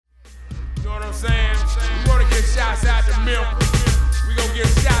what I'm saying? We wanna get shots out to Memphis. We gonna get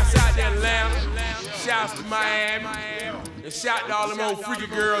shots out to Atlanta. Shouts to Miami. And shout to all them old freaky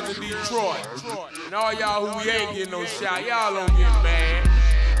girls in Detroit. And all y'all who we ain't getting no shot, y'all don't get mad.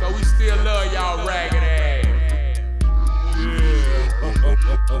 Cause we still love y'all ragged ass.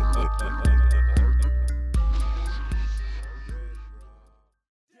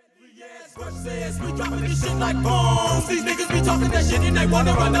 Says we dropping this shit like bombs. These niggas be talking that shit and they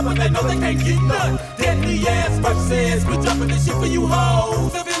wanna run up, but they know they can't get none. Deadly ass verses, we dropping this shit for you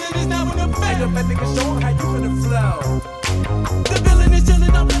hoes. The villain is now in the back. Hey, that nigga show 'em how you finna flow. The villain is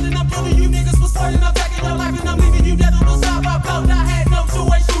chillin', I'm killing you niggas for starting. I'm taking your life and I'm leaving you dead on the side by cloud. I had no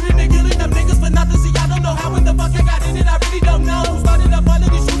choice, shooting and killing them niggas for nothing. See, I don't know how in the fuck I got in it, I really don't know. Started up all of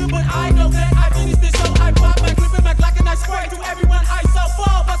this shooting, but I know that I finished this, so I pop my clipping back like and I spray to everyone I so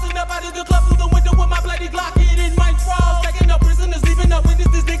fall. Busting up out of the club through the window with my bloody Glock, it in my draws. Taking no prisoners, leaving no witness.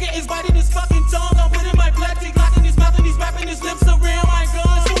 This nigga is biting his fucking tongue. I'm putting my plastic Glock in his mouth and he's wrapping his lips around my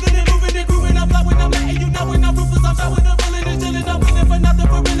gun. Shooting and moving and grooving, I'm blowing, I'm letting you know when I'm ruthless. I'm showing the villain and chilling, I'm winning for nothing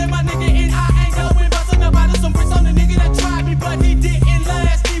for real. My nigga and I ain't going, busting up out of some bricks on the nigga that tried me, but he didn't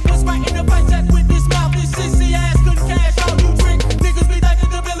last. He was right in the fight check with his mouth. This sissy ass couldn't cash out. You trick niggas be thinking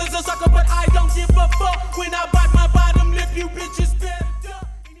the villain's a sucker, but I don't give a fuck. When I bite my bottom lip, you bitches better duck.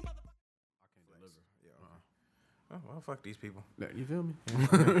 Oh, well, fuck these people. You feel me?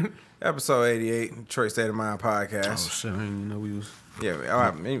 Episode 88, Detroit State of Mind podcast. Oh shit, I didn't even know we was. Yeah, all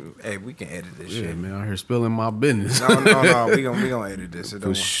right, maybe, hey, we can edit this Yeah, shit. man, out here spilling my business. No, we gonna edit this.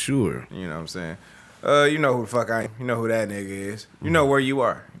 For sure. You know what I'm saying? You know who the fuck I am. You know who that nigga is. You know where you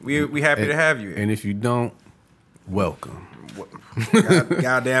are. We happy to have you. And if you don't, welcome.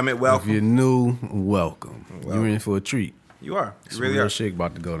 God damn it, If welcome. you're new, welcome. You're in for a treat. You are. You Some really real are. shit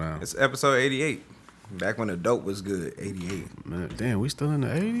about to go down. It's episode 88. Back when the dope was good, 88. Man, damn, we still in the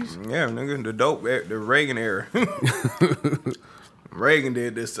 80s? Yeah, nigga, the dope, the Reagan era. Reagan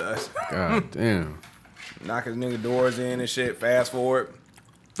did this to us. God damn. Knocking nigga doors in and shit. Fast forward,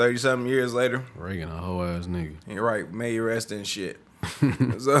 30-something years later. Reagan, a whole ass nigga. You're right, may you rest in shit.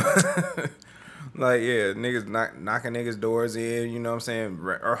 So, like, yeah, niggas knocking niggas doors in, you know what I'm saying?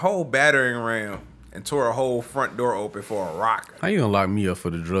 A whole battering ram and tore a whole front door open for a rock. How you gonna lock me up for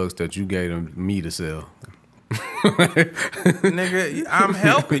the drugs that you gave me to sell? Nigga, I'm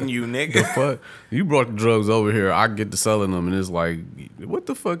helping you, nigga. Fuck, you brought the drugs over here. I get to selling them, and it's like, what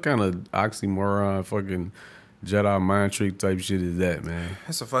the fuck kind of oxymoron, fucking Jedi mind trick type shit is that, man?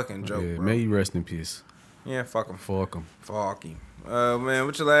 That's a fucking joke, Yeah, bro. may you rest in peace. Yeah, fuck him. Fuck them. Fuck him. Man,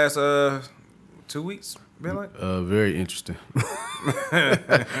 what's your last 2 weeks been like? Very interesting.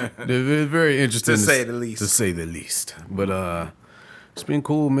 They're very interesting To say the least. To say the least. But it's been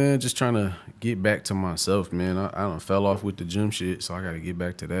cool, man. Just trying to get back to myself, man. I done fell off with the gym shit, so I got to get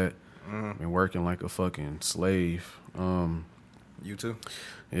back to that. Been working like a fucking slave. You too?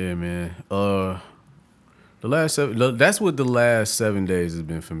 Yeah, man. That's what the last 7 days has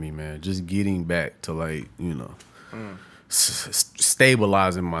been for me, man. Just getting back to, like, you know,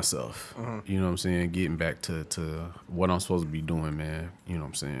 stabilizing myself. You know what I'm saying? Getting back to what I'm supposed to be doing, man. You know what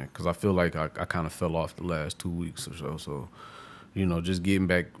I'm saying? Because I feel like I kind of fell off the last 2 weeks or so. So, you know, just getting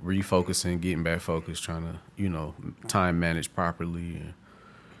back, refocusing, getting back focused, trying to, you know, time manage properly. And,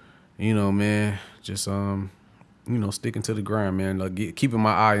 you know, man, just, you know, sticking to the grind, man. Like keeping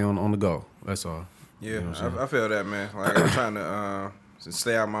my eye on the go. That's all. Yeah, You know what I'm saying? I feel that, man. Like, I'm trying to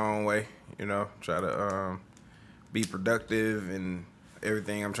stay out my own way, you know, try to be productive and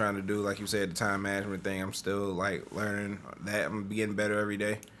everything I'm trying to do. Like you said, the time management thing, I'm still, like, learning that. I'm getting better every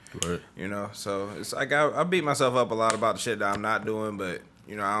day. Right. You know, so it's like I beat myself up a lot about the shit that I'm not doing, but,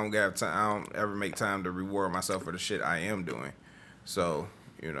 you know, I don't ever make time to reward myself for the shit I am doing. So,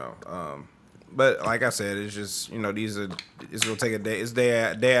 you know, but like I said, it's just, you know, it's gonna take a day. It's day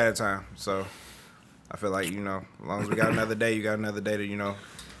at a time. So I feel like, you know, as long as we got another day, you got another day to, you know,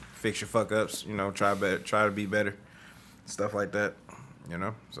 fix your fuck ups, you know, try to be better, stuff like that, you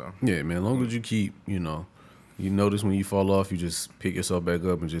know. So Yeah, man. As long as you keep, you know, you notice when you fall off, you just pick yourself back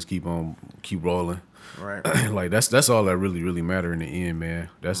up and just keep rolling. right, Like that's all that really matter in the end, man.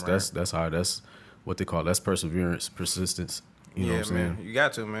 That's Right. that's what they call that's perseverance, persistence. You know yeah, what I'm saying? man, you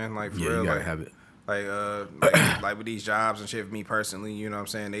got to, man, like for Yeah, real, you gotta like, have it. like with these jobs and shit. For me personally, you know what I'm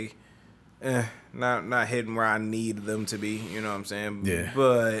saying, they not hitting where I need them to be. You know what I'm saying? Yeah.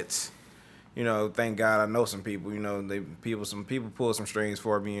 But you know, thank God I know some people. You know, some people pull some strings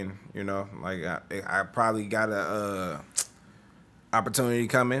for me, and you know, like I probably got a opportunity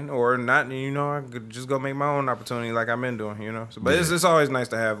coming or not. And, you know, I could just go make my own opportunity like I've been doing. You know, so, but it's always nice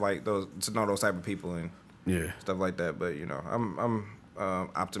to have like to know those type of people and Yeah. stuff like that. But you know,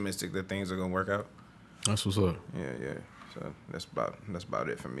 optimistic that things are gonna work out. That's what's up. Yeah. So that's about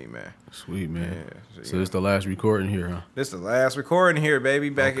it for me, man. Sweet, man. Yeah, So it's the last recording here, huh? This the last recording here, baby.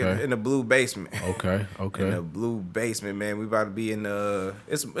 Back Okay. in the blue basement. Okay. In the blue basement, man. We about to be in the.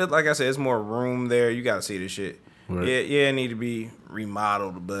 Like I said, it's more room there. You gotta see this shit. Right. Yeah. It need to be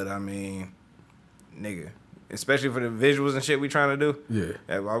remodeled, but I mean, nigga, especially for the visuals and shit we trying to do.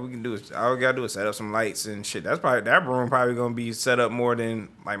 Yeah. All we gotta do is set up some lights and shit. That room probably gonna be set up more than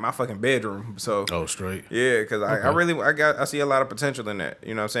like my fucking bedroom. So. Oh, straight. Yeah, because I see a lot of potential in that.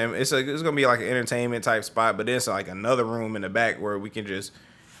 You know what I'm saying? It's gonna be like an entertainment type spot, but it's like another room in the back where we can just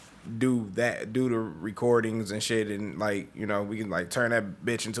do the recordings and shit, and like, you know, we can like turn that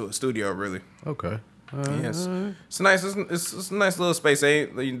bitch into a studio really. Okay. Yes, it's nice. It's a nice little space.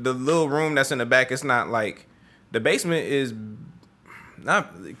 Ain't the little room that's in the back? It's not like the basement is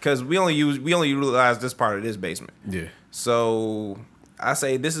not, because we only utilize this part of this basement. Yeah. So I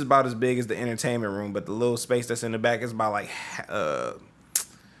say this is about as big as the entertainment room, but the little space that's in the back is about like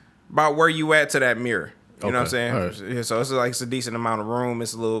about where you at to that mirror. You know what I'm saying? Right. Yeah, so it's a decent amount of room.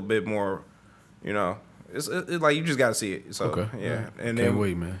 It's a little bit more, you know. It's like you just gotta see it. So Okay. yeah, Right. and Can't then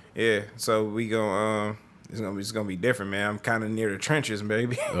wait, man. yeah. So we gonna it's gonna be different, man. I'm kind of near the trenches,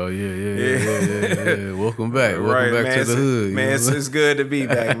 baby. Oh yeah. Welcome back. Welcome Right, back man. to the hood. Man, you know what I'm it's good to be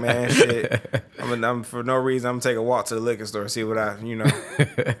back, man. Shit. I'm for no reason, I'm gonna take a walk to the liquor store, see what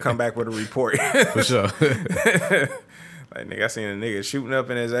come back with a report. saying? For sure. Like, nigga, I seen a nigga shooting up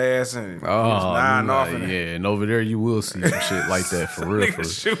in his ass and he Oh, was nodding nah, off. And yeah, and over there you will see some shit like that for real.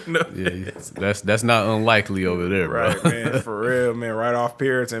 nigga shooting up. Yeah, that's not unlikely over there, bro. Right, man, for real, man. Right off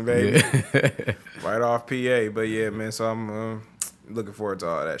Puritan, baby. Yeah. Right off PA. But yeah, man, so I'm looking forward to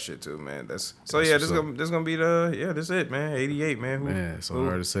all that shit too, man. This gonna be this it, man. 88, man. Man, it's so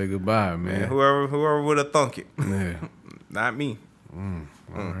hard to say goodbye, man. Whoever would have thunk it. Yeah. Not me. All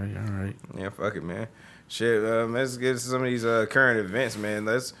right. Yeah, fuck it, man. Shit, let's get to some of these current events, man.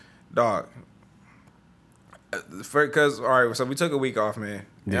 Because, all right, so we took a week off, man.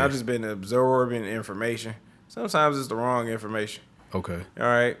 And Yeah. I've just been absorbing information. Sometimes it's the wrong information. Okay. All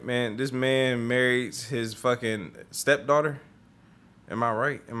right, man. This man married his fucking stepdaughter. Am I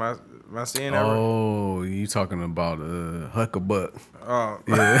right? Am I seeing that right? Oh, you talking about Huckabuck? Oh,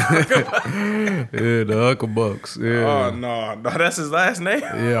 Yeah, the Huckabucks. Yeah. oh no, that's his last name.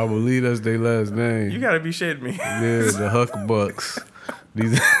 Yeah, I believe that's their last name. You gotta be shitting me. Yeah, the Huckabucks.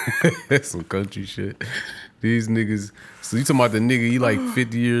 These some country shit. These niggas. So you talking about the nigga? He like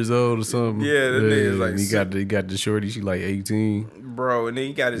 50 years old or something? Yeah, the nigga's like and he got the shorty. She like 18. Bro, and then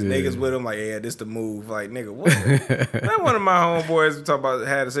he got his Yeah. niggas with him, like, yeah, this the move. Like, nigga, what? Then one of my homeboys talk about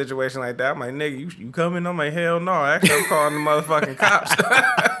had a situation like that. I'm like, nigga, you coming? I'm like, hell no. Actually, I'm calling the motherfucking cops.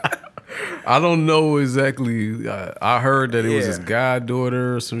 I don't know exactly. I heard that it was Yeah. his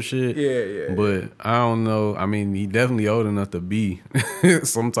goddaughter or some shit. Yeah. But I don't know. I mean, he definitely old enough to be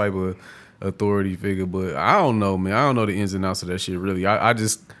some type of authority figure. But I don't know, man. I don't know the ins and outs of that shit, really. I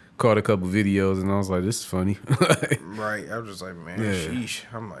just caught a couple videos and I was like, this is funny. Right. I was just like, man, Yeah. sheesh.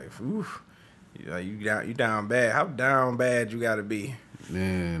 I'm like, oof. You down bad. How down bad you gotta be?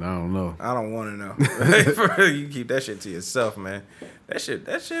 Man, I don't know. I don't want to know. For real, you keep that shit to yourself, man. That shit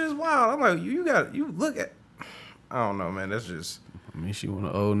is wild. I'm like, you look at. I don't know, man. That's just. I mean, she want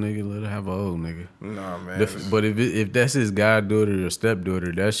an old nigga, let her have an old nigga. No, man. But if that's his goddaughter or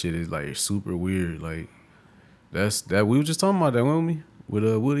stepdaughter, that shit is like super weird. Like that we were just talking about that, weren't we? With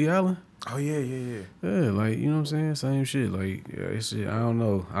Woody Allen. Oh yeah. Yeah, like, you know what I'm saying? Same shit. Like, yeah, it's shit. I don't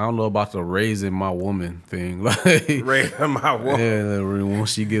know about the raising my woman thing. Like, Raising my woman. yeah, like,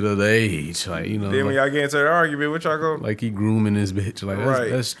 once she get of the age, like, you know, Then when like, y'all get into the argument, what y'all go? like he grooming this bitch. Like, Right.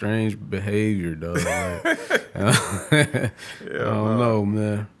 that's strange behavior, dog. Like, I don't know,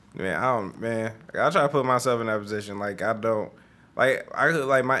 man. Man, I try to put myself in that position. Like, I don't,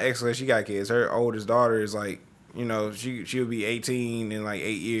 like my ex, she got kids. Her oldest daughter is like, you know, she'll be 18 in like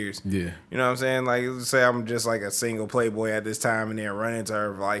 8 years. Yeah. You know what I'm saying? Like, let's say I'm just like a single playboy at this time and then run into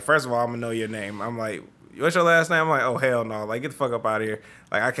her. Like, first of all, I'm gonna know your name. I'm like, what's your last name? I'm like, oh, hell no. Like, get the fuck up out of here.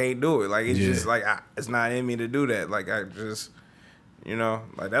 Like, I can't do it. Like, it's just like, it's not in me to do that. Like, I just, you know,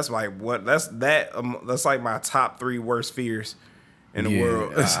 like, that's like that's like my top 3 worst fears in the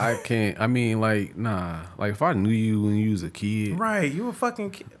world. I can't. I mean, like, nah. Like, if I knew you when you was a kid, Right, you a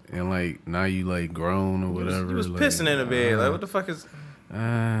fucking kid. and like now you like grown or whatever, You was like, pissing in the bed. Like, what the fuck is?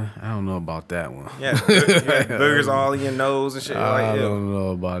 I don't know about that one. Yeah, you had boogers all in your nose and shit. I Like, ew. don't know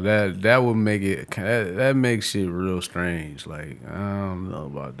about that. That would make it. That makes shit real strange. Like, I don't know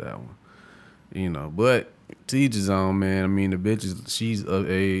about that one. You know, but to each his own, man. I mean, the bitch she's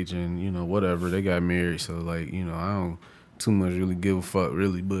of age, and you know, whatever. They got married, so like, you know, I don't too much really give a fuck,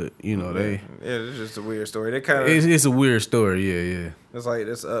 really. But you know, Yeah, it's just a weird story. They kind of it's a weird story. Yeah. it's like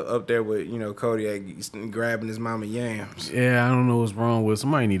it's up there with Kodiak grabbing his mama yams. Yeah, I don't know what's wrong with.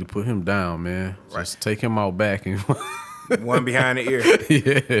 Somebody need to put him down, man. Right. Just take him out back and. One behind the ear.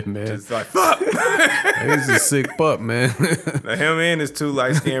 Yeah, man. It's like fuck. He's a sick pup, man. Now, him and his 2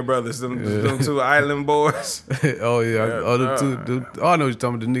 light skinned brothers, them 2 island boys. Oh yeah. Yeah, Oh, I know what you're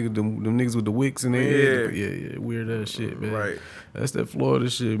talking about. The niggas, them niggas with the wicks in their head. Yeah. Weird ass shit, man. Right. That's that Florida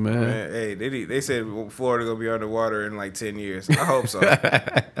shit, man. Man, hey, they said Florida gonna be underwater in like 10 years. I hope so.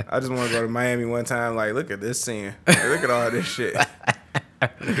 I just want to go to Miami one time. Like, look at this scene. Like, look at all this shit.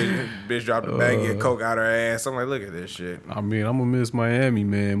 Bitch dropped a baggie of coke out her ass. I'm like, look at this shit. I mean, I'm gonna miss Miami,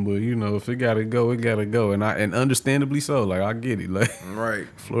 man, but if it gotta go, it gotta go, and understandably so. Like, I get it. Like, Right.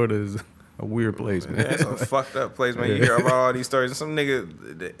 Florida is a weird place, man. That's a fucked up place, man. You hear about all these stories. And some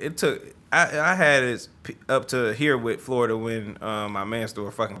nigga, it took. I had it up to here with Florida when my man threw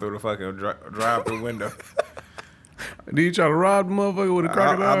the fucking drive-through window. Did you try to rob the motherfucker with a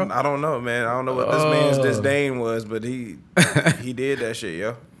crocodile? I don't know, man. I don't know what this man's disdain was, but he did that shit,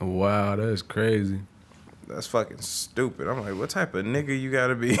 yo. Wow, that's crazy. That's fucking stupid. I'm like, what type of nigga you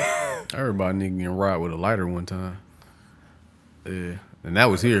gotta be? I heard about a nigga getting robbed with a lighter one time. Yeah, and that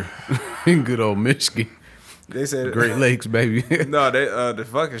was here in good old Michigan. They said Great Lakes, baby. No, they the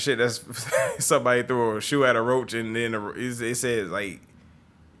fucking shit. That's somebody threw a shoe at a roach, and then it said like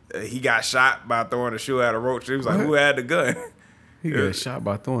he got shot by throwing a shoe at a roach. It was like, who had the gun? He got shot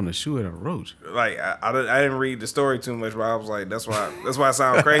by throwing a shoe at a roach. Like I didn't read the story too much, but I was like, that's why I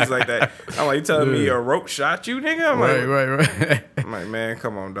sound crazy like that. I'm like, you telling me a roach shot you, nigga? I'm Right. I'm like, man,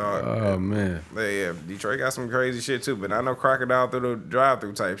 come on, dog. Oh man. Yeah, Detroit got some crazy shit too, but I know crocodile through the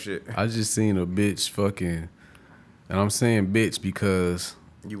drive-through type shit. I just seen a bitch fucking, and I'm saying bitch because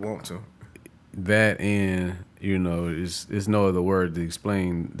You want to? that, and it's no other word to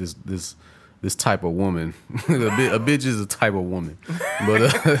explain this type of woman. A bitch is a type of woman, but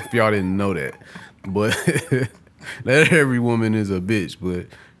if y'all didn't know that, but not every woman is a bitch, but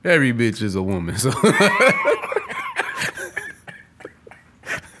every bitch is a woman. So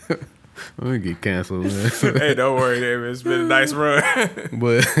I'm gonna get canceled, man. Hey, don't worry, David. It's been a nice run.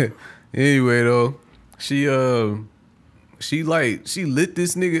 But anyway, though, she lit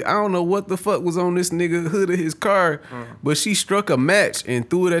this nigga. I don't know what the fuck was on this nigga hood of his car, but she struck a match and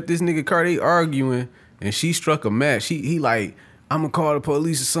threw it at this nigga car. They arguing, and she struck a match. He like, I'm gonna call the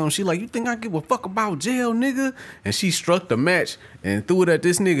police or something. She like, you think I give a fuck about jail, nigga? And she struck the match and threw it at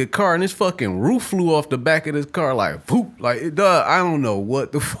this nigga car, and this fucking roof flew off the back of this car like, poop. Like, duh, I don't know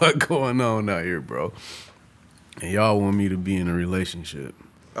what the fuck going on out here, bro. And y'all want me to be in a relationship.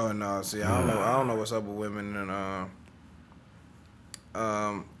 Oh no, see, I don't know what's up with women and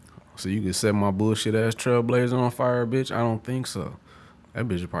So you can set my bullshit ass Trailblazer on fire, bitch? I don't think so. That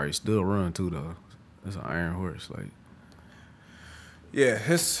bitch would probably still run too, though. It's an iron horse, like. yeah,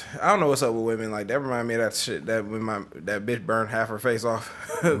 I don't know what's up with women. Like that remind me of that shit that when that bitch burned half her face off.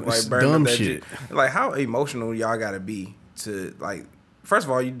 It's burned dumb up that shit. Like how emotional y'all gotta be to like. First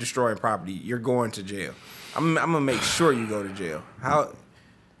of all, you destroying property. You're going to jail. I'm gonna make sure you go to jail. How?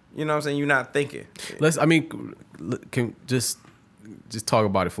 You know what I'm saying? You're not thinking. Can just talk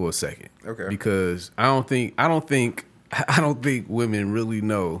about it for a second. Okay. Because I don't think women really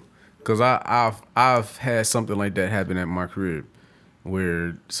know. Because I've had something like that happen at my crib,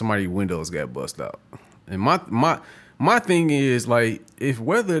 where somebody's windows got bust out, and my thing is like, if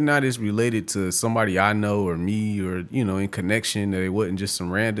whether or not it's related to somebody I know or me or in connection, that it wasn't just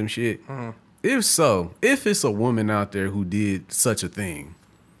some random shit. Mm-hmm. If it's a woman out there who did such a thing,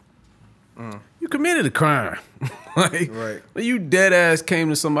 you committed a crime. Like, right. You dead ass came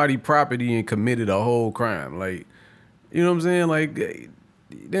to somebody's property and committed a whole crime. Like, you know what I'm saying? Like,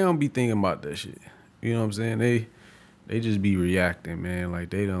 they don't be thinking about that shit. You know what I'm saying? They just be reacting, man.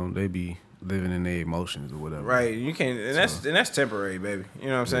 Like they be living in their emotions or whatever. Right. You can't, and that's temporary, baby. You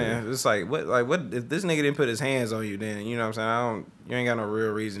know what I'm saying? Yeah. It's like what if this nigga didn't put his hands on you? Then you know what I'm saying? You ain't got no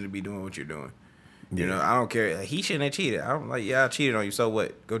real reason to be doing what you're doing. You know, I don't care. Like, he shouldn't have cheated. I'm like, yeah, I cheated on you. So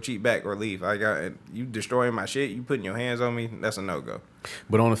what? Go cheat back or leave. You destroying my shit. You putting your hands on me. That's a no go.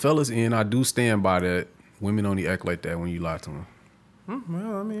 But on the fellas end, I do stand by that. Women only act like that when you lie to them.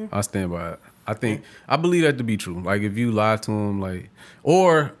 Well, I mean, I stand by it. I believe that to be true. Like if you lie to them, like,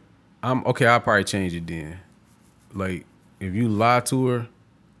 or I'll probably change it then. Like if you lie to her,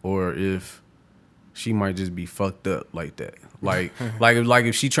 or if she might just be fucked up like that. Like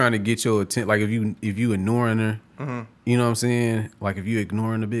if she trying to get your attention, like if you ignoring her, you know what I'm saying? Like if you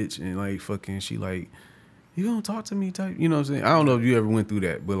ignoring the bitch and like fucking she like you gonna talk to me type, you know what I'm saying? I don't know if you ever went through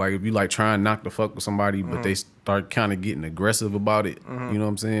that, but like if you like try and knock the fuck with somebody, but they start kind of getting aggressive about it, you know what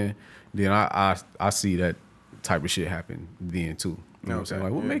I'm saying? Then I see that type of shit happen then too. You know what I'm saying?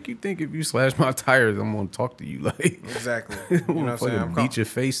 Like, what make you think if you slash my tires, I'm gonna talk to you? Like, exactly. You know what I'm saying? I'm beat your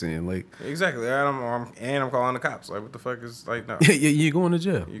face in, like. Exactly. And I'm calling the cops. Like, what the fuck is like? No. Yeah, you're going to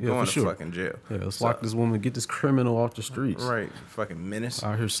jail. You're going to fucking jail. Yeah, let's lock this woman, get this criminal off the streets. Right. Fucking menace.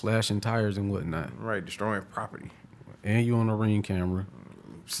 Out here slashing tires and whatnot. Right. Destroying property. And you on a Ring camera.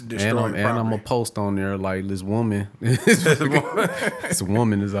 Destroying and I'm a post on there like this woman. This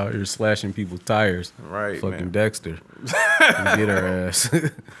woman is out here slashing people's tires. Right, fucking man. Dexter. Get her ass.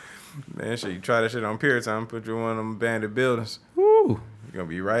 Man, shit, you try that shit on Pier Time, put you in one of them abandoned buildings. Woo. You're gonna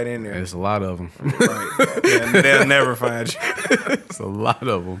be right in there. There's a lot of them. Right. They'll never find you. It's a lot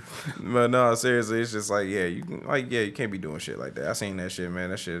of them. But no, seriously, it's just like, you can't be doing shit like that. I seen that shit, man.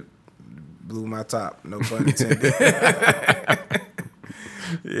 That shit blew my top. No pun intended.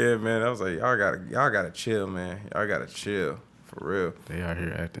 Yeah, man. I was like, y'all gotta chill, man. Y'all gotta chill for real. They out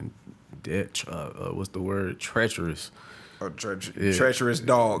here acting dead. What's the word? Treacherous. Oh, treacherous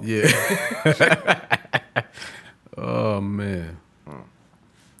dog. Yeah. Oh man.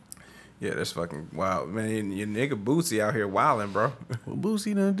 Yeah, that's fucking wild, man. Your nigga Boosie out here wilding, bro. What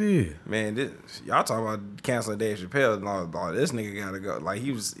Boosie done did? Man, y'all talking about canceling Dave Chappelle and all this nigga gotta go. Like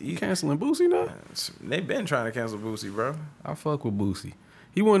he canceling Boosie now? They been trying to cancel Boosie, bro. I fuck with Boosie.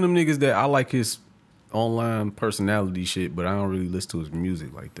 He one of them niggas that I like his online personality shit, but I don't really listen to his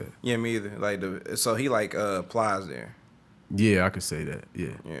music like that. Yeah, me either. Like so he like Plies there. Yeah, I could say that. Yeah.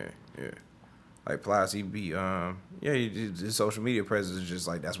 Like Plies, he be his social media presence is just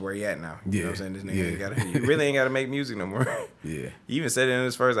like that's where he at now. You know what I'm saying? This nigga he really ain't gotta make music no more. Yeah. He even said it in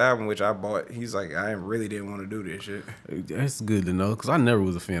his first album, which I bought. He's like, I really didn't want to do this shit. That's good to know, because I never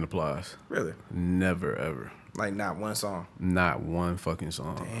was a fan of Plies. Really? Never, ever. Like not one song. Not one fucking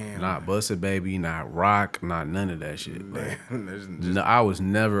song. Damn. Not Busted Baby, not Rock, not none of that shit. Like, Just, no, I was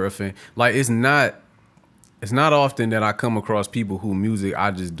never a fan. Like it's not often that I come across people who music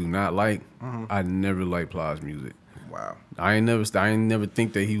I just do not like. Mm-hmm. I never liked Plies music. Wow. I ain't never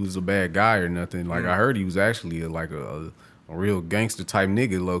think that he was a bad guy or nothing. Like I heard he was actually a real gangster type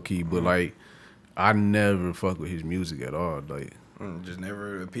nigga, low key. But like I never fuck with his music at all. Like. Just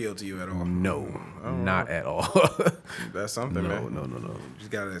never appealed to you at all? No, not at all. That's something, man. No. You just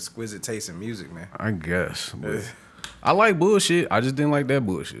got an exquisite taste in music, man. I guess. But I like bullshit. I just didn't like that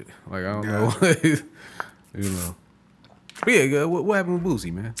bullshit. Like, I don't know. You know. But yeah, what happened with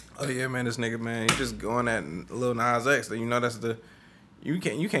Boosie, man? Oh, yeah, man. This nigga, man, he just going at Lil Nas X. You know, that's you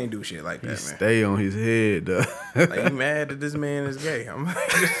can't do shit like that, man. Stay on his head, though. Like, you mad that this man is gay.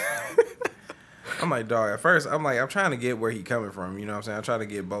 I'm like, dog, at first, I'm trying to get where he coming from. You know what I'm saying? I'm trying to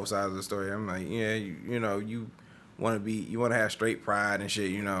get both sides of the story. I'm like, yeah, you know, you want to have straight pride and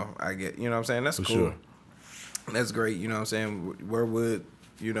shit, you know. I get, you know what I'm saying? That's For cool. Sure. That's great, you know what I'm saying? Where would,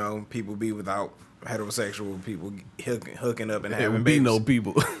 you know, people be without heterosexual people hooking up and having babies? Be no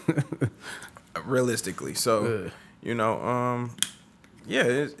people. Realistically. So, you know, yeah,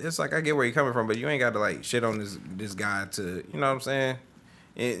 it's like I get where you're coming from, but you ain't got to, like, shit on this guy to, you know what I'm saying?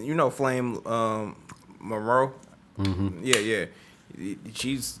 And you know Flame Monroe? Mm-hmm. Yeah.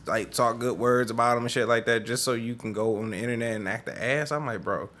 She's like talk good words about him and shit like that just so you can go on the internet and act the ass. I'm like,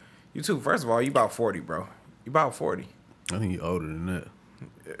 bro, you too. First of all, you about 40, bro. You about 40. I think you older than that.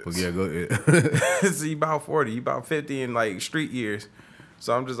 But yeah, go ahead. So you about 40. You about 50 in like street years.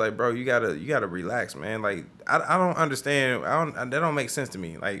 So I'm just like, bro, you gotta relax, man. Like I don't understand. That don't make sense to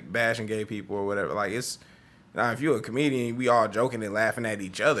me. Like bashing gay people or whatever. Like it's. Now, if you're a comedian, we all joking and laughing at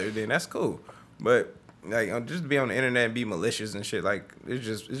each other, then that's cool. But like, just be on the internet and be malicious and shit, like it's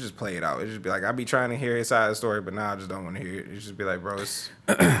just play it out. It just be like I be trying to hear his side of the story, but now I just don't want to hear it. It's just be like, bro, it's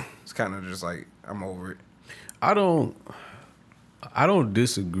kind of just like I'm over it. I don't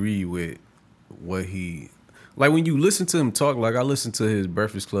disagree with what he like when you listen to him talk. Like I listened to his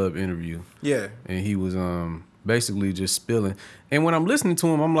Breakfast Club interview. Yeah, and he was basically just spilling. And when I'm listening to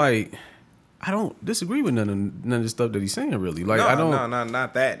him, I'm like, I don't disagree with none of the stuff that he's saying, really. Like, I don't. No,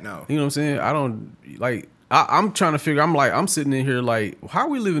 not that, no. You know what I'm saying? I don't, like, I'm trying to figure, I'm sitting in here like, how are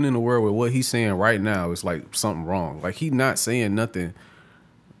we living in a world where what he's saying right now is like something wrong? Like, he's not saying nothing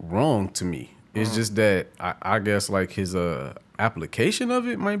wrong to me. It's just that I guess like his application of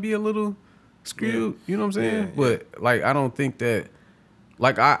it might be a little skewed. You know what I'm saying? Yeah. But like, I don't think that.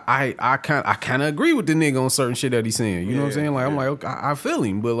 Like I kind of agree with the nigga on certain shit that he's saying. You know what I'm saying? Like I'm like, okay, I feel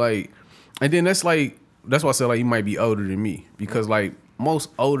him, but like. And then that's why I said like he might be older than me, because like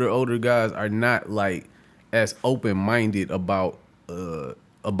most older guys are not like as open minded about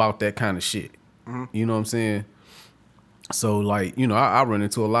that kind of shit. You know what I'm saying? So like, you know, I run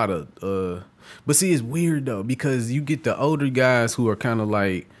into a lot of but see, it's weird though, because you get the older guys who are kind of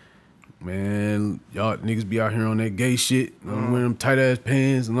like, man, y'all niggas be out here on that gay shit, wearing them tight ass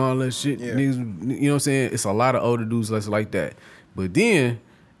pants and all that shit. Yeah. Niggas, you know what I'm saying? It's a lot of older dudes that's like that. But then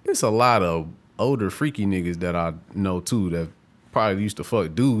it's a lot of older freaky niggas that I know too that probably used to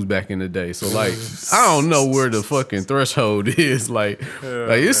fuck dudes back in the day. So like, I don't know where the fucking threshold is. Like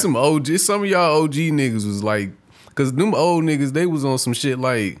it's some OG. Some of y'all OG niggas was like, cause them old niggas, they was on some shit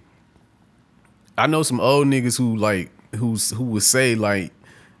like. I know some old niggas who like who would say like,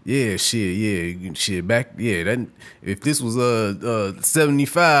 yeah, shit, back, that if this was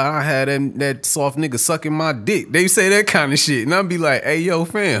 75, I had that soft nigga sucking my dick. They say that kind of shit, and I'd be like, hey, yo,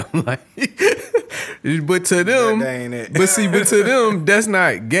 fam, like, but to them, that ain't it. but to them, that's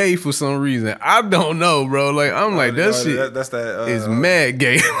not gay for some reason. I don't know, bro. Like, I'm like, that shit that's that is mad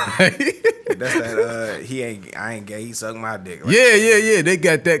gay. That's that I ain't gay, he sucked my dick. Like, Yeah. They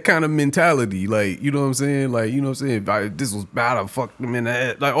got that kind of mentality. Like, you know what I'm saying? Like, you know what I'm saying? Like, this was bad, I fucked them in the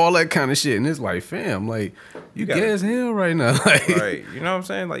head. Like, all that kind of shit. And it's like, fam, like, you gay as hell right now. Like, right. You know what I'm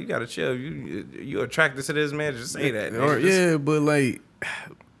saying? Like, you gotta chill. You attracted to this man, just say that. Or, yeah, but like,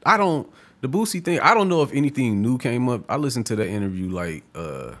 the Boosie thing, I don't know if anything new came up. I listened to that interview like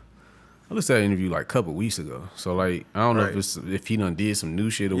a couple weeks ago. So like, I don't know if he done did some new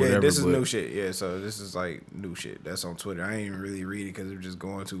shit or whatever. Yeah, this is new shit. Yeah, so this is like new shit. That's on Twitter. I ain't even really read it because it was just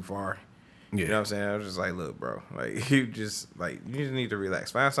going too far. Yeah. You know what I'm saying? I was just like, look, bro, like you just need to relax.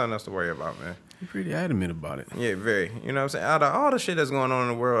 Find something else to worry about, man. He's pretty adamant about it. Yeah, very. You know what I'm saying? Out of all the shit that's going on in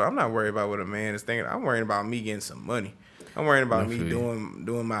the world, I'm not worried about what a man is thinking. I'm worrying about me getting some money. I'm worrying about me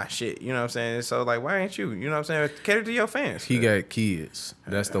doing my shit. You know what I'm saying? So like, why ain't you? You know what I'm saying? Cater to your fans. He got kids.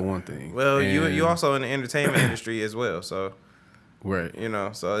 That's the one thing. Well, and you also in the entertainment industry as well. So right. You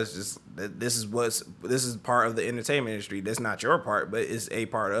know, so it's just this is part of the entertainment industry. That's not your part, but it's a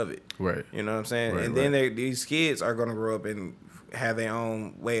part of it. Right. You know what I'm saying? Right, and then these kids are gonna grow up and have their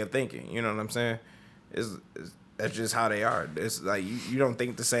own way of thinking. You know what I'm saying? That's just how they are. It's like you don't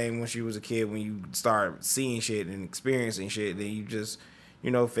think the same once you was a kid. When you start seeing shit and experiencing shit, then you just,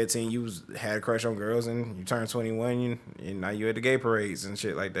 15, you had a crush on girls, and you turn 21, and now you at the gay parades and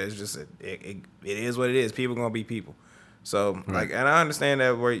shit like that. It's just it is what it is. People gonna be people. So like, and I understand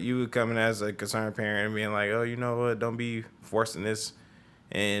that where you coming as a concerned parent and being like, oh, you know what, don't be forcing this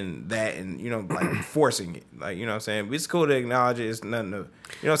and that, and like forcing it, like, you know what I'm saying. It's cool to acknowledge it. It's nothing to, you know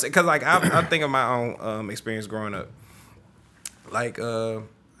what I'm saying, because like I think of my own experience growing up, like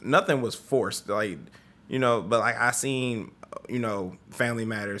nothing was forced, like, but like I seen Family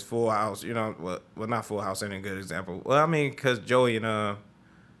Matters, Full House, well not Full House ain't a good example, well I mean because Joey and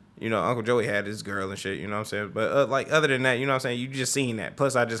Uncle Joey had this girl and shit, you know what I'm saying, but like other than that, you know what I'm saying, you just seen that,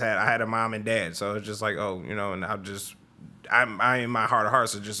 plus I had a mom and dad, so it's just like, oh, and I in my heart of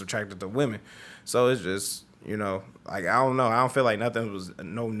hearts are just attracted to women. So it's just, like, I don't know. I don't feel like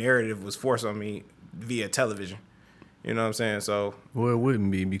no narrative was forced on me via television. You know what I'm saying? So. Well, it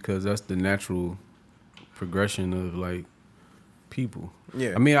wouldn't be, because that's the natural progression of, like, people.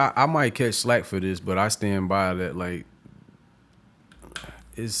 Yeah. I mean, I might catch slack for this, but I stand by that, like,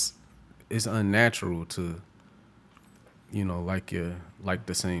 it's unnatural to, like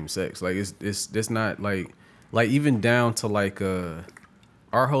the same sex. Like, it's not, like, even down to, like,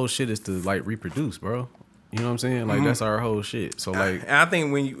 our whole shit is to, like, reproduce, bro. You know what I'm saying? Like, that's our whole shit. So, like... And I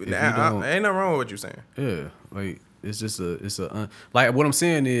think when ain't nothing wrong with what you're saying. Yeah. Like, it's just like, what I'm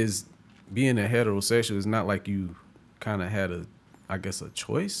saying is, being a heterosexual is not like you kind of had a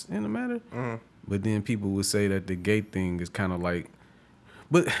choice in the matter. Mm-hmm. But then people would say that the gay thing is kind of like...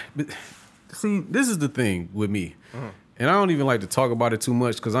 But see, this is the thing with me. Mm-hmm. And I don't even like to talk about it too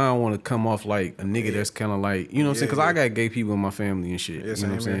much, because I don't want to come off like a nigga that's kind of like, you know what I'm saying? Because I got gay people in my family and shit. Yeah, you know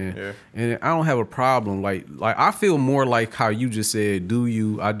what I'm saying? Yeah. And I don't have a problem. Like I feel more like how you just said, do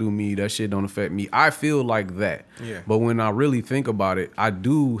you, I do me, that shit don't affect me. I feel like that. Yeah. But when I really think about it, I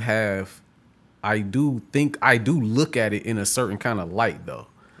do look at it in a certain kind of light, though.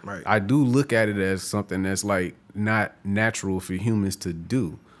 Right. I do look at it as something that's like not natural for humans to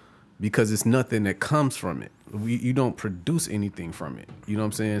do, because it's nothing that comes from it. You don't produce anything from it. You know what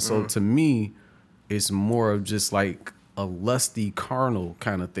I'm saying? So to me, it's more of just like a lusty, carnal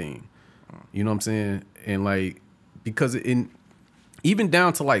kind of thing. You know what I'm saying? And like, because even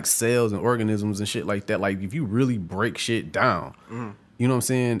down to like cells and organisms and shit like that, like if you really break shit down, you know what I'm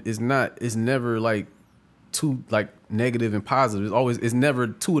saying? It's never like two like negative and positive. It's never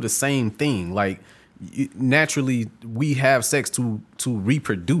two of the same thing. Like, naturally we have sex to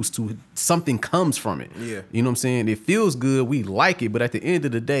reproduce, to something comes from it. Yeah. You know what I'm saying? It feels good, we like it, but at the end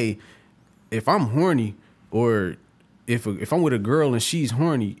of the day, if I'm horny or if I'm with a girl and she's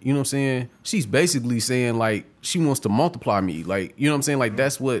horny, you know what I'm saying? She's basically saying like she wants to multiply me, like you know what I'm saying? Like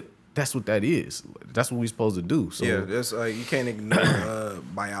that's what that is. That's what we're supposed to do. So Yeah, that's you can't ignore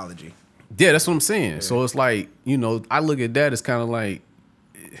biology. yeah, that's what I'm saying. Yeah. So it's like, you know, I look at that as kind of like,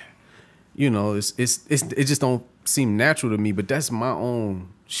 you know, it just don't seem natural to me. But that's my own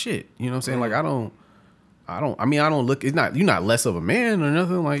shit. You know what I'm saying? Like I don't look. It's not, you're not less of a man or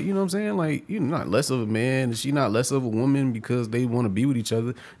nothing. Like, you know what I'm saying? Like, you're not less of a man. She not less of a woman because they want to be with each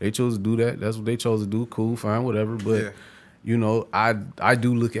other. They chose to do that. That's what they chose to do. Cool, fine, whatever. But you know, I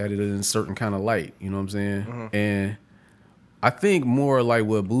do look at it in a certain kind of light. You know what I'm saying? And I think more like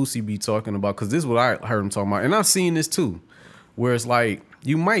what Boosie be talking about, because this is what I heard him talking about, and I've seen this too, where it's like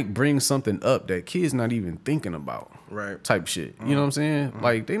you might bring something up that kids not even thinking about, right? Type shit. You know what I'm saying?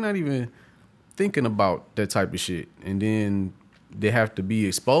 Like they not even thinking about that type of shit, and then they have to be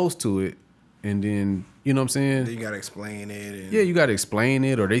exposed to it, and then you know what I'm saying? Then you gotta explain it. And yeah, you gotta explain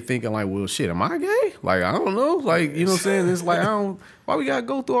it, or they thinking like, well, shit, am I gay? Like I don't know, like you know what I'm saying? It's like why we gotta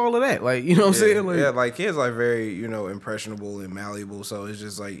go through all of that? Like you know what I'm saying? Like, like kids are very impressionable and malleable, so it's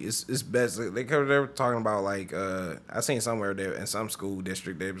just like it's best. They were talking about like I seen somewhere there in some school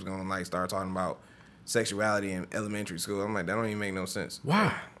district they was gonna like start talking about sexuality in elementary school. I'm like, that don't even make no sense.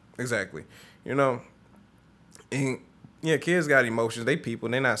 Why? Exactly. You know, and yeah, kids got emotions. They people.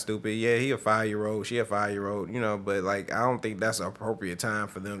 They not stupid. Yeah, he a 5-year-old. She a 5-year-old. You know, but like I don't think that's an appropriate time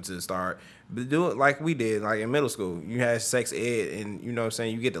for them to start do it like we did. Like in middle school, you had sex ed, and you know what I'm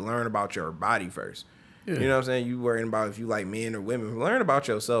saying. You get to learn about your body first. Yeah. You know what I'm saying. You worrying about if you like men or women. Learn about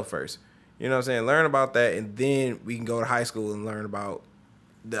yourself first. You know what I'm saying. Learn about that, and then we can go to high school and learn about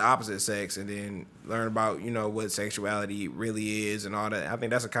the opposite sex, and then learn about what sexuality really is and all that. I think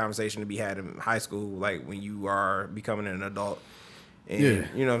that's a conversation to be had in high school, like when you are becoming an adult, and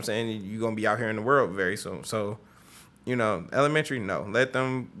you know what I'm saying, you're gonna be out here in the world very soon. So elementary, no, let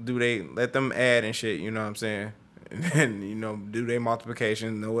them add and shit, you know what I'm saying, and then do their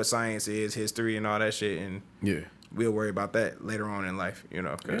multiplication, know what science is, history and all that shit, and we'll worry about that later on in life, and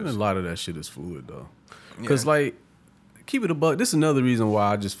a lot of that shit is fluid though, because like, keep it a buck. This is another reason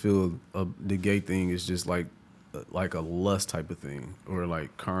why I just feel the gay thing is just like a lust type of thing, or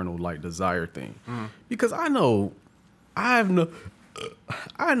like carnal, like desire thing. Because I know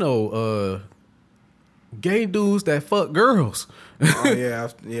gay dudes that fuck girls. Oh yeah,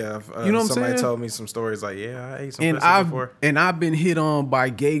 yeah. You know what I'm saying? Somebody told me some stories like, I ate some pussy before. And I've been hit on by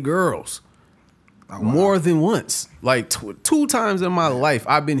gay girls more than once. Like two times in my life,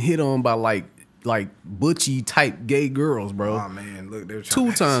 I've been hit on by like butchy type gay girls, bro. Oh man, look, they're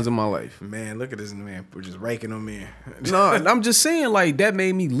 2 times in my life. Man, look at this man. We're just raking them in. No, I'm just saying, like, that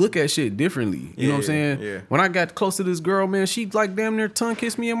made me look at shit differently. You know what I'm saying? Yeah. When I got close to this girl, man, she like damn near tongue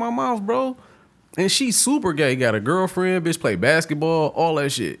kissed me in my mouth, bro. And she's super gay. Got a girlfriend, bitch, play basketball, all that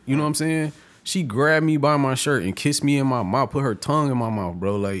shit. You know what I'm saying? She grabbed me by my shirt and kissed me in my mouth, put her tongue in my mouth,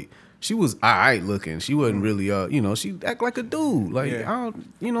 bro. Like, she was alright looking. She wasn't really, she act like a dude. Like, I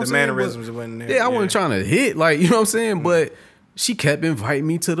don't, you know what I'm saying? The mannerisms wasn't there. Yeah, I wasn't trying to hit, like, you know what I'm saying? But she kept inviting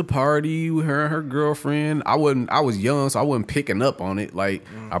me to the party with her and her girlfriend. I was young, so I wasn't picking up on it. Like,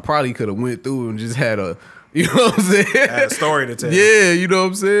 I probably could have went through and just had a, you know what I'm saying? Had a story to tell. Yeah, you know what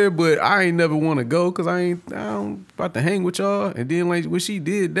I'm saying? But I ain't never want to go because I don't about to hang with y'all. And then, like, when she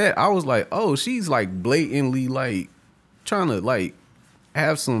did that, I was like, oh, she's, like, blatantly, like, trying to, like,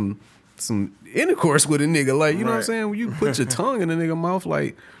 have some intercourse with a nigga, like, you know what I'm saying? When you put your tongue in a nigga mouth,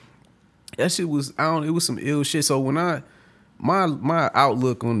 like, that shit was, it was some ill shit. So when my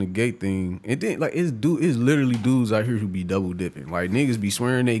outlook on the gay thing, and then like it's literally dudes out here who be double dipping. Like niggas be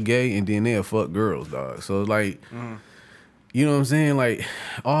swearing they gay and then they'll fuck girls, dog. So like, you know what I'm saying? Like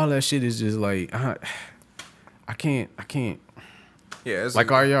all that shit is just like I can't. Yeah, it's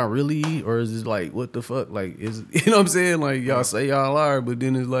like, are y'all really, or is it like, what the fuck? Like, is you know what I'm saying? Like, y'all say y'all are, but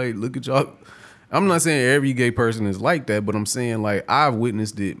then it's like, look at y'all. I'm not saying every gay person is like that, but I'm saying, like, I've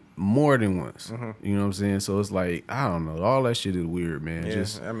witnessed it more than once. You know what I'm saying? So it's like, I don't know. All that shit is weird, man. Yeah,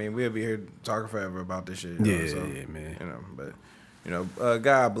 just, I mean, we'll be here talking forever about this shit. Yeah, man. But,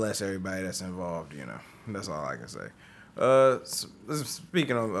 God bless everybody that's involved, That's all I can say.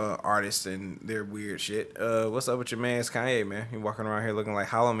 Speaking of artists and their weird shit, what's up with your man's Kanye, man? He walking around here looking like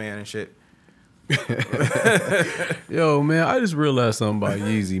Hollow Man and shit. Yo, man, I just realized something about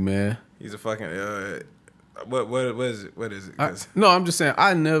Yeezy, man. He's a fucking what is it? No, I'm just saying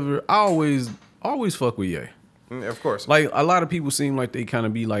I always fuck with Ye. Of course. Like a lot of people seem like they kind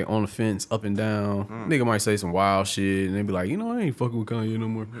of be like on the fence, up and down. Nigga might say some wild shit, and they be like, you know, I ain't fucking with Kanye no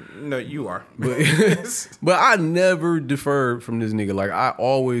more. No, you are. But I never deferred from this nigga. Like I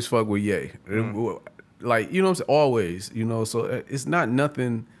always fuck with Ye. Like, you know what I'm saying? Always, you know. So it's not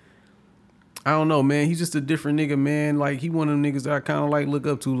nothing. I don't know, man. He's just a different nigga, man. Like he one of them niggas that I kind of like look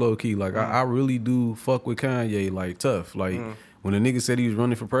up to low key. Like I really do fuck with Kanye, like tough. Like when the nigga said he was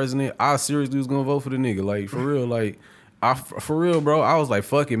running for president, I seriously was gonna vote for the nigga. Like for real, like for real, bro. I was like,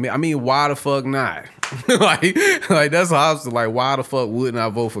 fuck it, man. I mean, why the fuck not? like that's how I was like, why the fuck wouldn't I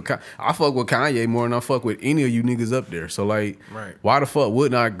vote for Kanye? I fuck with Kanye more than I fuck with any of you niggas up there. So like, why the fuck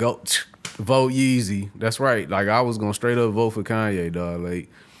wouldn't I go vote Yeezy? That's right. Like I was gonna straight up vote for Kanye, dog. Like,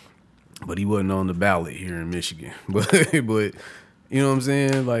 but he wasn't on the ballot here in Michigan. But you know what I'm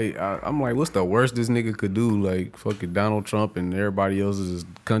saying? Like I'm like, what's the worst this nigga could do? Like fucking Donald Trump and everybody else's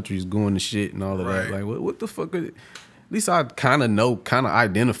countries going to shit and all of that. Like what the fuck? At least I kind of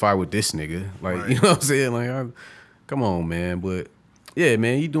identify with this nigga. Like you know what I'm saying? Like come on, man. But yeah,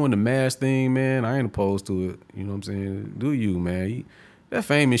 man, you doing the mask thing, man. I ain't opposed to it. You know what I'm saying? Do you, man? That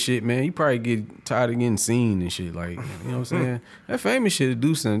famous shit, man, you probably get tired of getting seen and shit. Like, you know what I'm saying? That famous shit to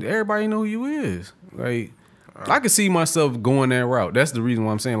do something. Everybody know who you is. Like, I could see myself going that route. That's the reason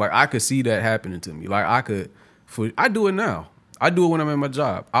why I'm saying, like, I could see that happening to me. Like, I do it now. I do it when I'm at my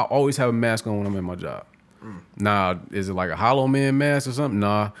job. I always have a mask on when I'm at my job. Nah, is it like a Hollow Man mask or something?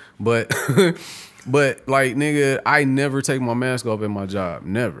 Nah, but like, nigga, I never take my mask off at my job.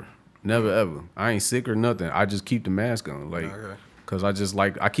 Never ever. I ain't sick or nothing. I just keep the mask on. Like. Okay. Cause I just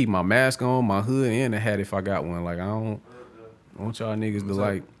like I keep my mask on, my hood, and a hat if I got one. Like I don't want y'all niggas to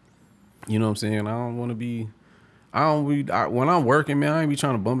like, you know what I'm saying? I don't want to be. When I'm working, man, I ain't be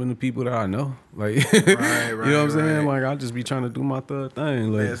trying to bump into people that I know. Like, you know what I'm saying? Like I just be trying to do my thug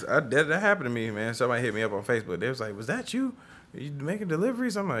thing. Like that happened to me, man. Somebody hit me up on Facebook. They was like, "Was that you? You making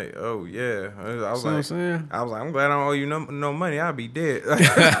deliveries?" I'm like, "Oh yeah." I was like, "I'm glad I don't owe you no money. I'll be dead."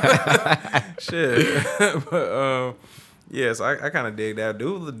 Shit, but yes, I kind of dig that.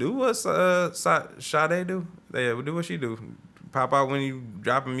 Do what Sade do? Yeah, do what she do. Pop out when you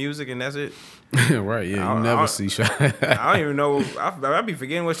dropping music and that's it. Right, yeah. You never see Sade. I don't even know. I be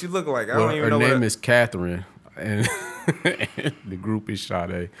forgetting what she look like. I don't even know. Her name is Catherine, and the group is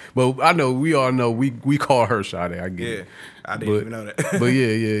Sade. But I know we all know we call her Sade. I get it. I didn't even know that. But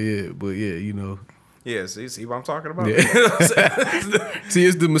yeah. But yeah, you know. Yeah, see what I'm talking about? Yeah. See,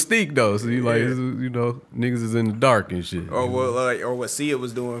 it's the mystique though. So you like, you know, niggas is in the dark and shit. Or what Sia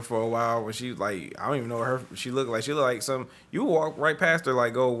was doing for a while when she like, I don't even know what her. She looked like some. You walk right past her,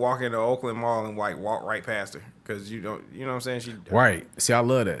 like go walk into Oakland Mall and like walk right past her because you know what I'm saying. She right. See, I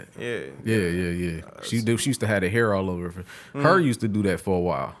love that. Yeah. She used to have the hair all over her. Her used to do that for a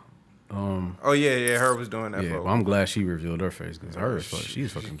while. Her was doing that. Yeah, I'm glad she revealed her face because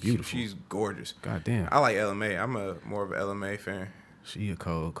she's fucking beautiful. She's gorgeous. God damn. I like LMA. I'm more of an LMA fan. She a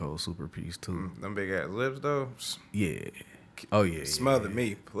cold super piece too. Them big ass lips though. Yeah. Oh yeah. Smother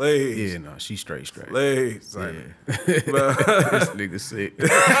me, please. Yeah, no, she straight. Please. Yeah. This nigga sick.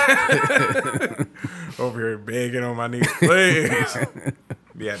 Over here begging on my knees, please.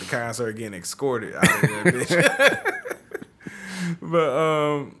 Be at the concert getting escorted out of there, bitch.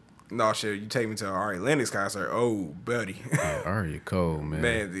 But no shit, you take me to an Ari Lennox concert. Oh, buddy. Yeah, Ari cold, man.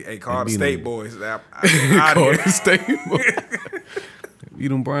 Man, hey, call the State Boys. Call the State Boys. You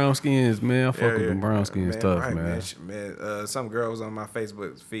them brown skins, man. I fuck with them brown skins tough, right, man. Some girl was on my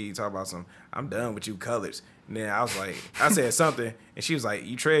Facebook feed talking about I'm done with you colors. And then I was like, I said something, and she was like,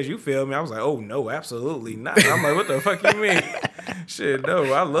 "You trash, you feel me?" I was like, "Oh no, absolutely not." I'm like, "What the fuck you mean?" Shit, no,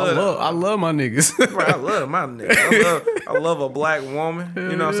 I love my niggas. Right, I love my niggas. I love a black woman.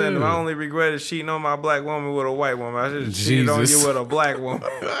 You know what I'm saying? My only regret is cheating on my black woman with a white woman. I just cheated on you with a black woman.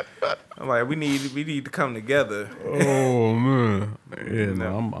 I'm like, we need to come together. Oh man, yeah,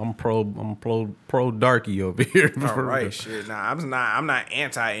 no, I'm pro darky over here. All right, shit. Nah, I'm not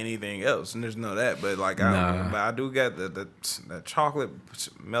anti anything else, and there's no that. But like, I do get the chocolate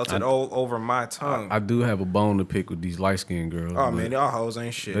melted all over my tongue. I do have a bone to pick with these light skinned girls. Oh man, y'all hoes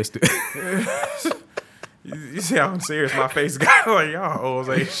ain't shit. You see how serious my face got? Like, y'all hoes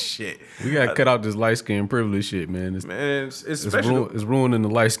ain't shit. We gotta cut out this light skin privilege shit, man. It's ruining the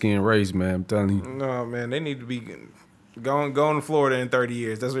light skin race, man. I'm telling you. No, man, they need to be going to Florida in 30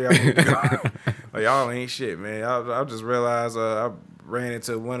 years. That's where y'all need to go. Like, y'all ain't shit, man. I just realized I ran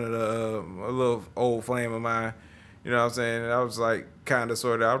into one of the a little old flame of mine. You know what I'm saying? And I was like, kind of,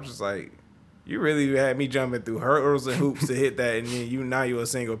 sort of. I was just like, You really had me jumping through hurdles and hoops to hit that, and then now you a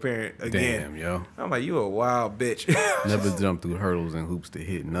single parent again. Damn, yo. I'm like, you a wild bitch. Never jumped through hurdles and hoops to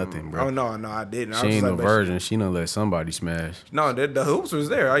hit nothing, bro. Oh no, I didn't. She ain't no virgin. She done let somebody smash. No, the hoops was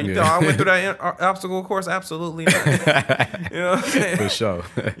there. You thought I went through that obstacle course? Absolutely not. You know what I'm saying? For sure.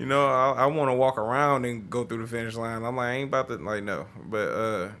 You know, I want to walk around and go through the finish line. I'm like, I ain't about to, like, no.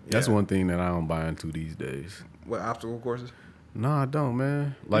 But That's one thing that I don't buy into these days. What, obstacle courses? No, I don't,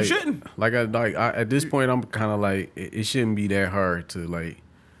 man. Like, you shouldn't. Like, I at this point, I'm kind of like, it shouldn't be that hard to, like,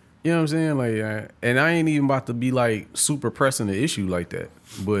 you know what I'm saying? Like, and I ain't even about to be like super pressing the issue like that.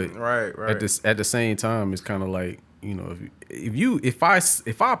 But right. At the same time, it's kind of like, you know, if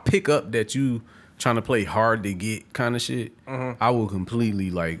I pick up that you trying to play hard to get kind of shit, I will completely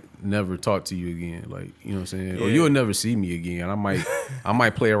like never talk to you again. Like, you know what I'm saying? Yeah. Or you'll never see me again. I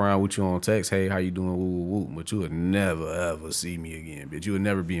might play around with you on text. Hey, how you doing? Woo, woo, woo. But you would never ever see me again. Bitch, you would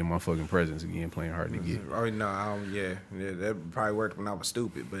never be in my fucking presence again playing hard to get. Oh no, yeah, that probably worked when I was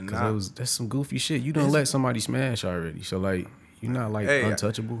stupid, but nah. That's some goofy shit. You don't let somebody smash already. So like, you're not like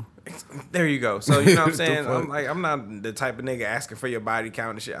untouchable. There you go. So you know what I'm saying? I'm not the type of nigga asking for your body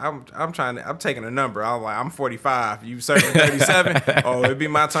count and shit. I'm taking a number. I'm 45. You serving 37? Oh, it'd be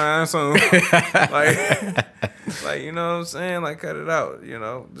my time soon. like you know what I'm saying? Like cut it out. You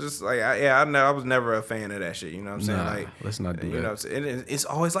know, just like I know I was never a fan of that shit. You know what I'm saying? Nah, like let's not do that. You know, what I'm saying? It's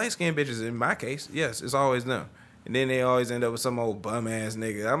always light skinned bitches in my case. Yes, it's always them. And then they always end up with some old bum ass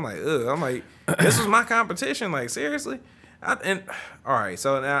nigga. I'm like, ugh. I'm like, this was my competition. Like seriously. All right,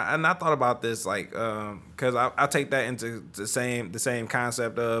 so and I thought about this like because I take that into the same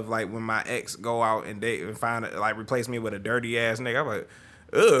concept of like when my ex go out and date and find like replace me with a dirty ass nigga. I'm like,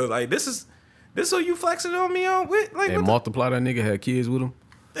 ugh, like this who you flexing on me on with like and multiply that nigga had kids with him.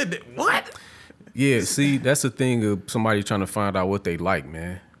 What? Yeah, see, that's the thing of somebody trying to find out what they like,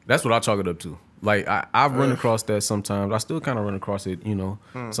 man. That's what I chalk it up to. Like I've run across that sometimes. I still kind of run across it, you know,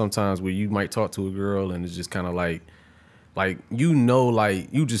 sometimes where you might talk to a girl and it's just kind of like you know, like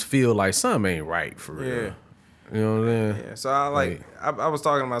you just feel like something ain't right for real. Yeah. You know what I'm saying? Yeah. So I was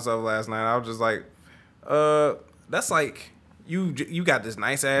talking to myself last night. I was just like, that's like you got this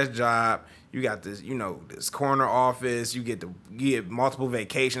nice ass job. You got this, you know, this corner office. You get multiple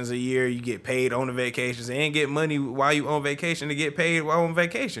vacations a year. You get paid on the vacations and get money while you on vacation to get paid while on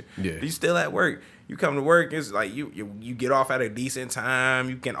vacation. Yeah. You still at work. You come to work. It's like you get off at a decent time.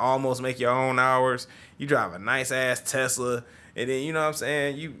 You can almost make your own hours. You drive a nice ass Tesla. And then, you know what I'm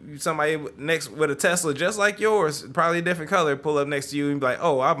saying, you somebody next with a Tesla just like yours, probably a different color, pull up next to you and be like,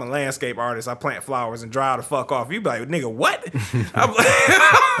 oh, I'm a landscape artist. I plant flowers and drive the fuck off. You be like, nigga, what? I'm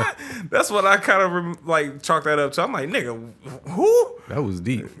like, that's what I kind of like chalk that up to. I'm like, nigga, who? That was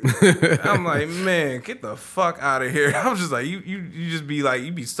deep. I'm like, man, get the fuck out of here. I'm just like, you just be like,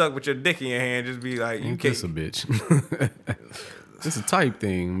 you be stuck with your dick in your hand. Just be like, you kiss a can't. bitch. It's a type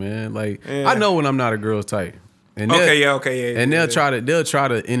thing, man. Like, Yeah. I know when I'm not a girl's type. And Okay. And they'll try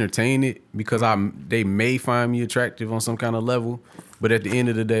to entertain it because they may find me attractive on some kind of level, but at the end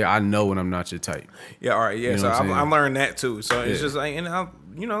of the day, I know when I'm not your type. Yeah, all right, yeah. You know So what I'm saying? I'm learning that too. So it's Yeah. just like, and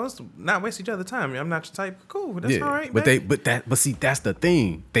you know, let's not waste each other's time. I'm not your type. Cool, that's all right. But man. but see, that's the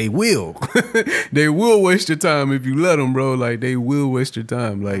thing. They will, they will waste your time if you let them, bro. Like they will waste your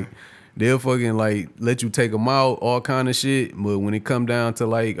time. Like they'll fucking like let you take them out, all kind of shit. But when it come down to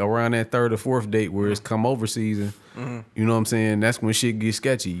like around that third or fourth date where it's come over season, you know what I'm saying? That's when shit gets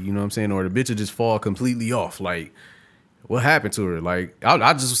sketchy. You know what I'm saying? Or the bitch will just fall completely off. Like, what happened to her? Like,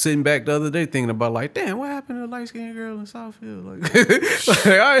 I just was sitting back the other day thinking about like, damn, what happened to a light skinned girl in Southfield? Like,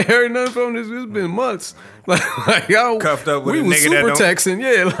 I ain't heard nothing from this. It's been months. Like y'all Cuffed up with we a was nigga that super don't- texting,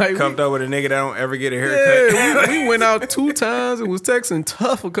 yeah. Like Cuffed up with a nigga that don't ever get a haircut. yeah, we went out 2 times and was texting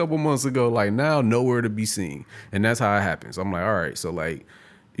tough a couple months ago. Like now, nowhere to be seen, and that's how it happens. I'm like, all right, so like,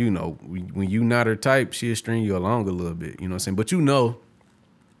 you know, when you not her type, she'll string you along a little bit. You know what I'm saying? But you know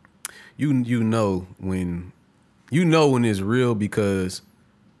when it's real because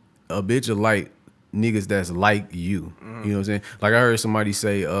a bitch will like niggas that's like you. You know what I'm saying? Like I heard somebody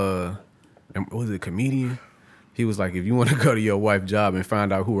say, was it a comedian? He was like, if you want to go to your wife's job and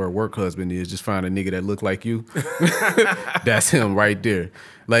find out who her work husband is, just find a nigga that look like you. That's him right there.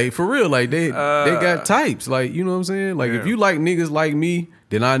 Like for real, like they got types. Like, you know what I'm saying? Like if you like niggas like me,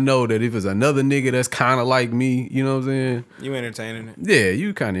 then I know that if it's another nigga that's kind of like me, you know what I'm saying? You entertaining it. Yeah,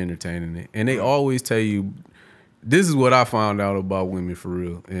 you kind of entertaining it. And they always tell you, this is what I found out about women for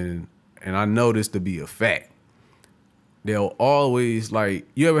real. And I know this to be a fact. They'll always like,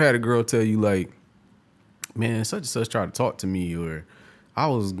 you ever had a girl tell you like, man, such and such tried to talk to me, or I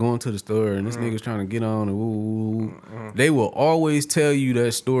was going to the store and this nigga's trying to get on and woo. They will always tell you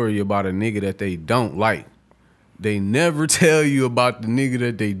that story about a nigga that they don't like. They never tell you about the nigga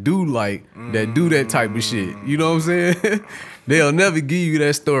that they do like, that do that type of shit. You know what I'm saying? They'll never give you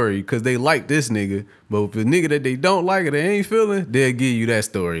that story because they like this nigga. But if the nigga that they don't like or they ain't feeling, they'll give you that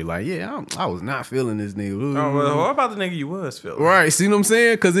story. Like, yeah, I was not feeling this nigga. Oh, well, what about the nigga you was feeling? Right, see what I'm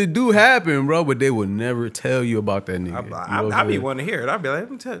saying? Because it do happen, bro, but they will never tell you about that nigga. I be wanting to hear it. I'd be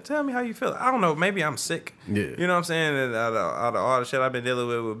like, tell me how you feel. I don't know, maybe I'm sick. Yeah. You know what I'm saying? And out of all the shit I've been dealing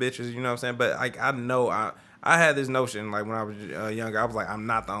with bitches, you know what I'm saying? But I know I had this notion, like when I was younger, I was like, I'm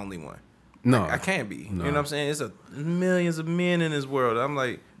not the only one. No. I can't be. No. You know what I'm saying? It's millions of men in this world. I'm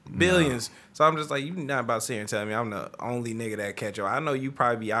like, billions. No. So I'm just like, you not about to sit here and tell me I'm the only nigga that catch your eye. I know you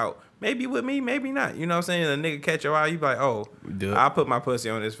probably be out. Maybe with me, maybe not. You know what I'm saying? A nigga catch your eye, you be like, oh, I'll put my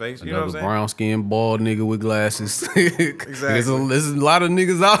pussy on his face. You know what I'm saying? Brown skinned bald nigga with glasses. Exactly. There's a lot of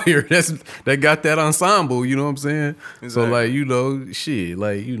niggas out here that got that ensemble. You know what I'm saying? Exactly. So like, you know, shit,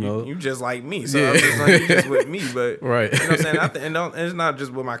 like, you know, you just like me. So yeah. I'm just like, you just with me, but right. You know what I'm saying? And it's not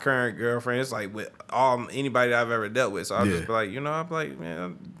just with my current girlfriend. It's like with anybody that I've ever dealt with. So I'll just be like, you know, I'm like,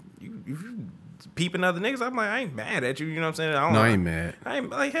 man, you peeping other niggas, I'm like, I ain't mad at you. You know what I'm saying? I ain't mad. I ain't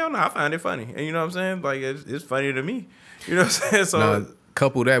like, hell no, I find it funny. And you know what I'm saying? Like, it's funny to me. You know what I'm saying? So now,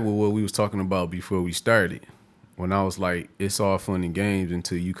 couple that with what we was talking about before we started. When I was like, it's all fun and games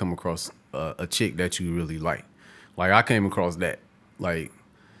until you come across a chick that you really like. Like, I came across that. Like,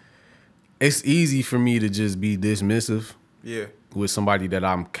 it's easy for me to just be dismissive. Yeah. With somebody that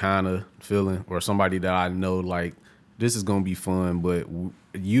I'm kind of feeling, or somebody that I know, like, this is gonna be fun, but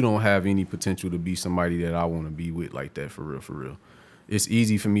you don't have any potential to be somebody that I want to be with like that, for real. It's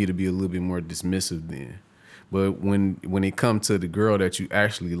easy for me to be a little bit more dismissive then. But when it comes to the girl that you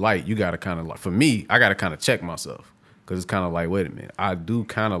actually like, you gotta kind of like, for me, I gotta kind of check myself, because it's kind of like, wait a minute, I do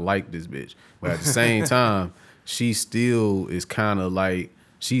kind of like this bitch, but at the same time, she still is kind of like,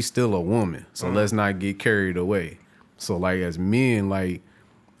 she's still a woman, so let's not get carried away. So like, as men, like,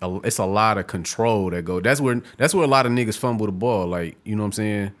 it's a lot of control that go. That's where a lot of niggas fumble the ball. Like, you know what I'm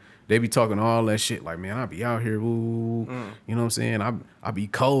saying? They be talking all that shit. Like, man, I be out here, you know what I'm saying? I be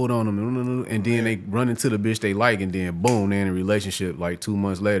cold on them, and then they run into the bitch they like, and then boom, they in a relationship. Like 2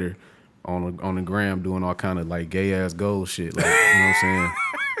 months later, on the gram doing all kind of like gay ass gold shit. Like, you know what I'm saying?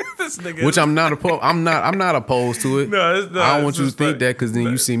 This nigga, which I'm not opposed. I'm not opposed to it. No, I don't want you to think that, because then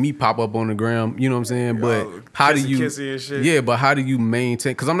you see me pop up on the gram. You know what I'm saying? But how do you? Kissy and shit. Yeah, but how do you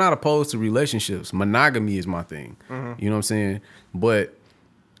maintain? Because I'm not opposed to relationships. Monogamy is my thing. You know what I'm saying? But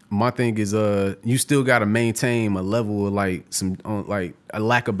my thing is, you still got to maintain a level of like some, like, a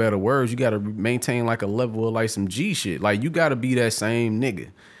lack of better words, you got to maintain like a level of like some G shit. Like, you got to be that same nigga.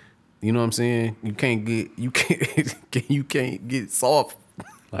 You know what I'm saying? You can't get soft.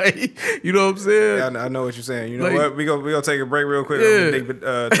 Like, you know what I'm saying? Yeah, I know what you're saying. You know like, what? We gonna take a break real quick.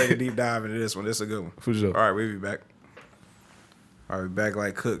 Yeah. Take a deep dive into this one. This is a good one. For sure. All right, we'll be back. All right, we back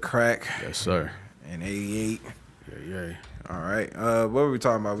like cook crack. Yes, sir. And 88. Yeah. All right. What were we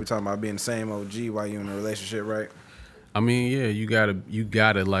talking about? We talking about being the same OG while you in a relationship, right? I mean, yeah, you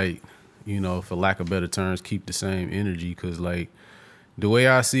gotta like, you know, for lack of better terms, keep the same energy, because like the way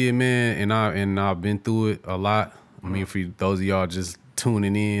I see it, man, and I've been through it a lot. I mean, for those of y'all just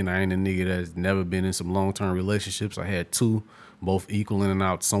tuning in, I ain't a nigga that's never been in some long-term relationships. I had 2, both equaling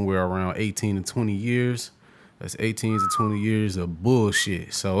out somewhere around 18 to 20 years. That's 18 to 20 years of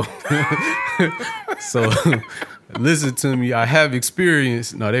bullshit. So, listen to me. I have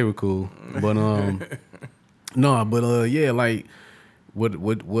experience. No, they were cool, but yeah, like what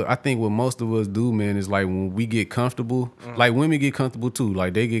I think what most of us do, man, is like when we get comfortable, like women get comfortable too.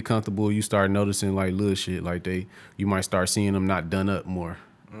 Like they get comfortable, you start noticing like little shit. Like you might start seeing them not done up more.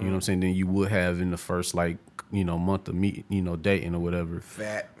 You know what I'm saying? Than you would have in the first, like, you know, month of dating or whatever.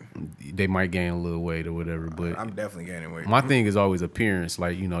 Fat. They might gain a little weight or whatever, but I'm definitely gaining weight. My thing is always appearance.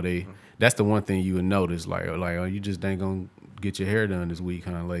 Like, you know, that's the one thing you would notice. Like, oh, you just ain't gonna get your hair done this week,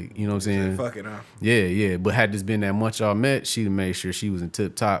 huh? Like, you know what I'm saying? Fuck it, huh? Yeah. But had this been that much y'all met, she'd have made sure she was in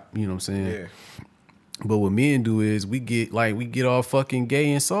tip top. You know what I'm saying? Yeah. But what men do is we get all fucking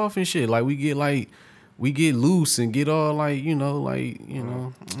gay and soft and shit. Like we get loose and get all like, you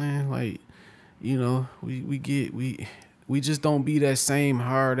know, man, like, you know, we just don't be that same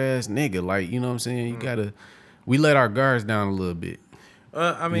hard ass nigga. Like, you know what I'm saying? We let our guards down a little bit.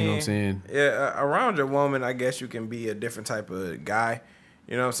 I mean, you know what I'm saying? Yeah, around your woman, I guess you can be a different type of guy.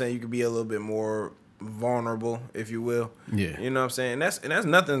 You know what I'm saying? You can be a little bit more vulnerable, if you will. Yeah. You know what I'm saying? And that's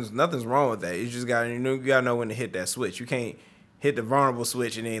nothing's wrong with that. You just gotta know when to hit that switch. You can't hit the vulnerable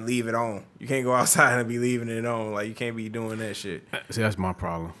switch and then leave it on. You can't go outside and be leaving it on. Like, you can't be doing that shit. See, that's my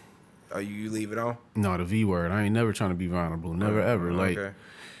problem. Oh, you leave it on? No, the V word. I ain't never trying to be vulnerable. Never ever. Like, Okay.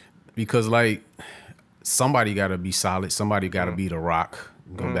 because like somebody got to be solid. Somebody got to be the rock.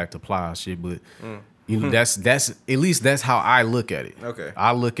 Go back to Plies shit, but you know that's at least that's how I look at it. Okay.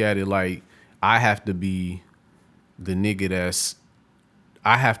 I look at it like I have to be the nigga that's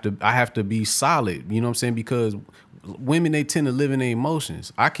I have to be solid. You know what I'm saying? Because women, they tend to live in their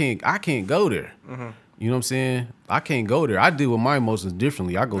emotions. I can't go there. You know what I'm saying? I can't go there. I deal with my emotions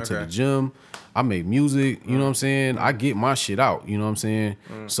differently. I go to the gym. I make music. You know what I'm saying? I get my shit out. You know what I'm saying?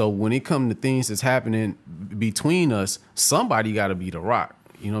 So when it comes to things that's happening between us, somebody got to be the rock.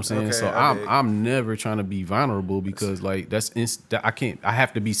 You know what I'm saying? Okay, So I'm never trying to be vulnerable because like I can't. I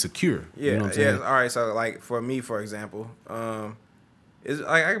have to be secure. Yeah, you know what I'm saying? All right, so like for me, for example, it's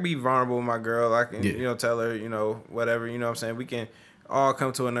like I can be vulnerable with my girl. I can, you know, tell her, you know, whatever. You know what I'm saying? We can all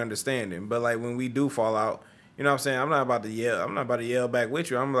come to an understanding. But like when we do fall out, you know what I'm saying? I'm not about to yell back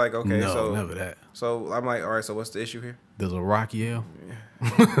with you. I'm like, okay, No, so never that. So I'm like, all right, so what's the issue here? Does a rock yell?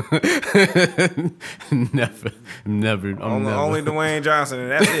 Never. Only Dwayne Johnson,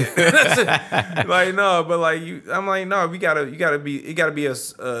 and that's it. That's it. Like no, but like I'm like no. It gotta be a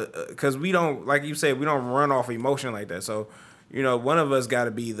because we don't, like you said, we don't run off emotion like that. So you know, one of us got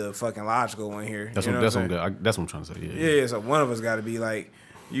to be the fucking logical one here. That's you what know that's what I'm trying to say. Yeah. So one of us got to be like,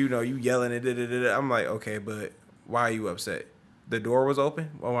 you know, you yelling it. I'm like, okay, but why are you upset? The door was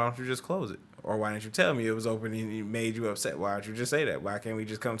open. Well, why don't you just close it? Or why didn't you tell me it was open and it made you upset? Why don't you just say that? Why can't we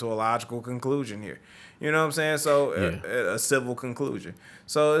just come to a logical conclusion here? You know what I'm saying? So a civil conclusion.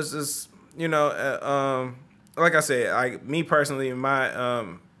 So it's just, you know, like I said, like me personally, in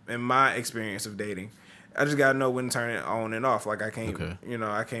my experience of dating, I just gotta know when to turn it on and off. Like I can't, you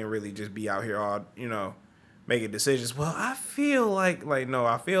know, I can't really just be out here all, you know, making decisions. Well, I feel like no,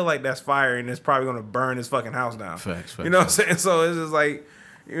 I feel like that's fire and it's probably gonna burn this fucking house down. Facts. You know what I'm saying? So it's just like,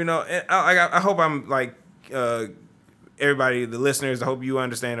 you know, and I hope I'm like everybody, the listeners. I hope you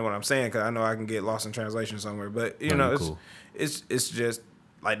understand what I'm saying because I know I can get lost in translation somewhere. But you know, it's just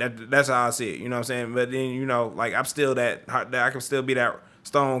like that. That's how I see it. You know what I'm saying? But then you know, like I'm still that I can still be that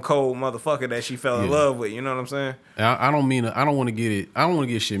stone cold motherfucker that she fell in love with. You know what I'm saying? I don't want to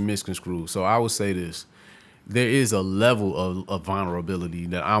get shit misconstrued. So I would say this. There is a level of vulnerability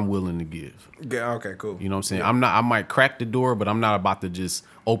that I'm willing to give. Yeah, okay, cool. You know what I'm saying? I might crack the door, but I'm not about to just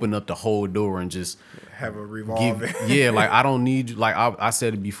open up the whole door and just have a revolving. Like I don't need, like I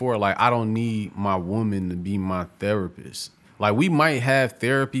said it before, like I don't need my woman to be my therapist. Like we might have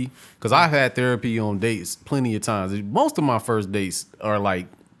therapy, because I've had therapy on dates plenty of times. Most of my first dates are like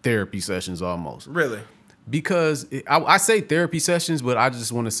therapy sessions almost. Really? Because I say therapy sessions, but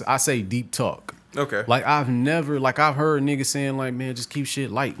I say deep talk. Okay. Like I've heard niggas saying like, man, just keep shit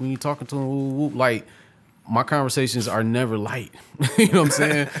light when you talking to them. Woo, woo. Like my conversations are never light. You know what I'm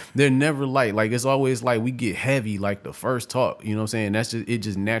saying? They're never light. Like it's always like we get heavy like the first talk. You know what I'm saying? It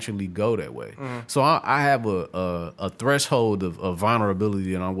just naturally go that way. So I have a threshold of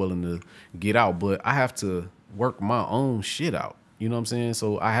vulnerability that I'm willing to get out, but I have to work my own shit out. You know what I'm saying?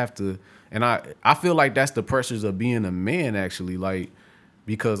 So I have to, and I feel like that's the pressures of being a man actually, like,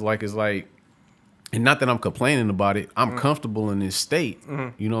 because like it's like, and not that I'm complaining about it, I'm comfortable in this state,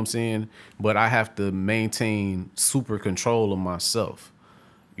 you know what I'm saying? But I have to maintain super control of myself,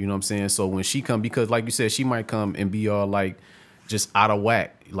 you know what I'm saying? So when she come, because like you said, she might come and be all like just out of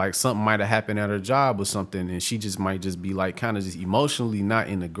whack, like something might have happened at her job or something, and she just might just be like kind of just emotionally not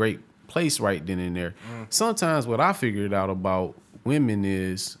in a great place right then and there. Sometimes what I figured out about women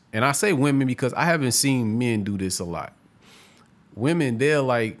is, and I say women because I haven't seen men do this a lot. Women, they're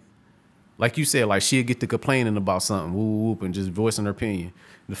like you said, like she'll get to complaining about something, whoop, whoop, and just voicing her opinion.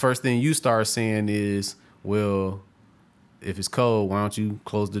 The first thing you start saying is, well, if it's cold, why don't you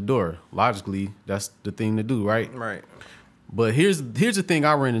close the door? Logically, that's the thing to do, right? Right. But here's the thing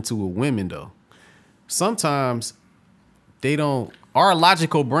I ran into with women, though. Sometimes our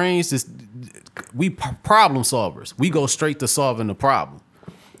logical brains, we problem solvers. We go straight to solving the problem.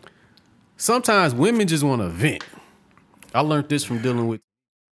 Sometimes women just want to vent. I learned this from dealing with,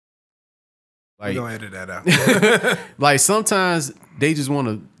 like, We're gonna edit that out. like sometimes they just want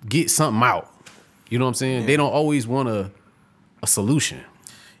to get something out. You know what I'm saying? They don't always want a solution.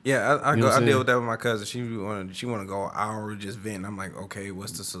 Yeah, I You know what I'm deal saying? with that with my cousin. She wanna go an hour just venting. I'm like, okay,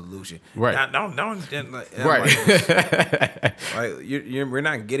 what's the solution? Right. Don't like, I'm Right. Like we're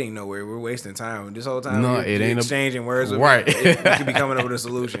not getting nowhere. We're wasting time. This whole time No, you're it ain't exchanging words with right. me. We could be coming up with a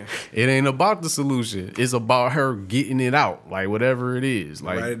solution. It ain't about the solution. It's about her getting it out, like whatever it is.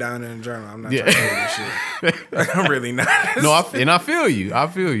 Like, Write it down in the journal. I'm not Yeah. trying to hear this shit. Like, I'm really not. no, I feel you. I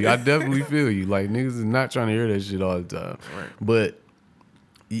definitely feel you. Like niggas is not trying to hear that shit all the time. Right. But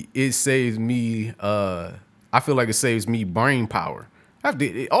it saves me. I feel like it saves me brain power.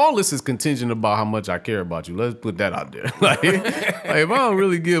 All this is contingent about how much I care about you. Let's put that out there. Like if I don't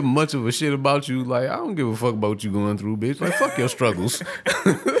really give much of a shit about you, like I don't give a fuck about what you going through, bitch. Like fuck your struggles.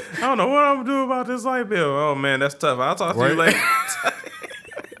 I don't know what I'm gonna do about this light bill. Oh man, that's tough. I'll talk to you Right.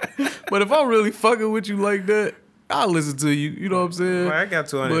 later. But if I'm really fucking with you like that, I'll listen to you. You know what I'm saying? Like, I got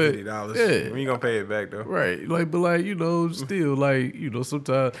 $250. Yeah. When you gonna pay it back though? Right. Like, but like, you know, still like, you know,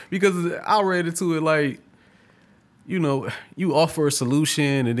 sometimes because I read into it like, you know, you offer a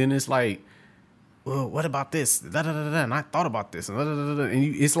solution and then it's like, well, what about this? Da, da, da, da, da, and I thought about this. And, da, da, da, da,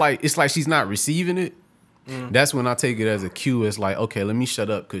 and it's like she's not receiving it. That's when I take it as a cue. It's like, okay, let me shut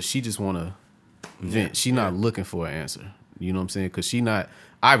up because she just want to vent. She not looking for an answer. You know what I'm saying? Because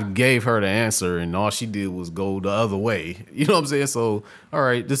I gave her the answer and all she did was go the other way. You know what I'm saying? So, all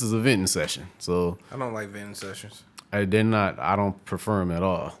right, this is a venting session. So I don't like venting sessions. I don't prefer them at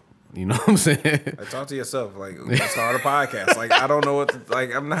all. You know what I'm saying? Like, talk to yourself. Like, let's start a podcast. Like, I don't know what to,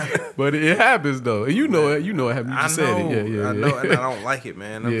 like, I'm not. But it happens though. And you know it. You know it happens. You I just know. said it. Yeah. I know, and I don't like it,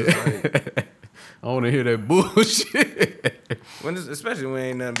 man. I'm just like, I want to hear that bullshit. especially when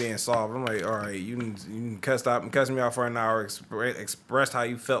ain't nothing being solved. I'm like, all right, you can cuss me off for an hour, express how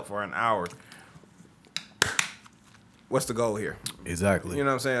you felt for an hour. What's the goal here? Exactly. You know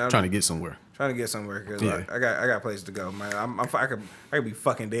what I'm saying? I'm Trying to get somewhere. trying to get somewhere because Yeah. I got places to go, man. I could be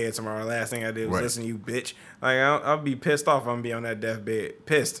fucking dead tomorrow. Last thing I did was Right. listen to you, bitch. Like I'll be pissed off. I'm gonna be on that deathbed,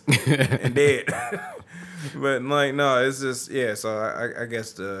 pissed and dead. But like no, it's just yeah. So I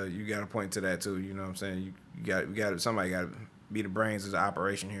guess you got to point to that too. You know what I'm saying? You got somebody got to be the brains of the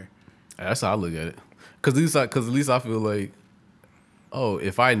operation here. That's how I look at it. Cause at least I feel like, oh,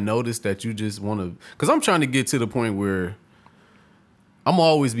 if I notice that you just want to, cause I'm trying to get to the point where I'm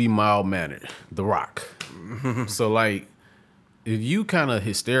always be mild mannered, The Rock. So like, if you kind of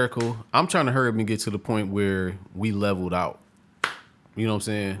hysterical, I'm trying to hurry up and get to the point where we leveled out. You know what I'm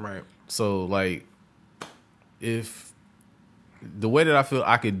saying? Right. So like, if the way that I feel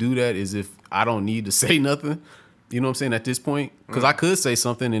I could do that is if I don't need to say nothing. You know what I'm saying, at this point? Because I could say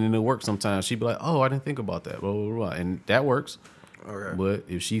something and then it works sometimes. She'd be like, oh, I didn't think about that. Blah, blah, blah. And that works. Okay. But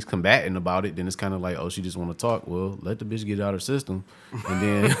if she's combating about it, then it's kind of like, oh, she just want to talk. Well, let the bitch get it out of her system. And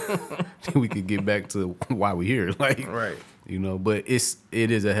then we could get back to why we here. Like, Right. You know, but it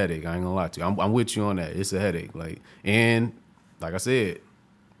is a headache. I ain't gonna lie to you. I'm with you on that. It's a headache. Like, and like I said,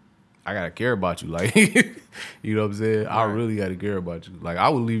 I gotta care about you. Like, you know what I'm saying? I really gotta care about you. Like, I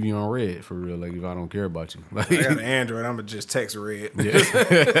would leave you on red for real. Like, if I don't care about you. Like, I got an Android. I'm gonna just text red.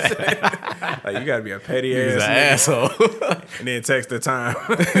 yeah. Like you gotta be a petty He's an ass nigga. asshole. And then text the time.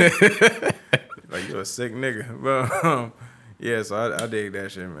 Like you a sick nigga. But yeah, so I dig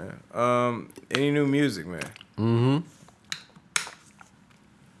that shit, man. Any new music, man?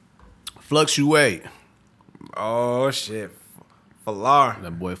 Fluctuate. Oh shit. Falar.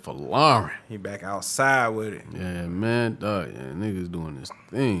 That boy for Lauren. He back outside with it. Yeah, man. Yeah, niggas doing this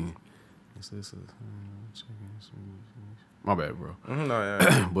thing. My bad, bro. No,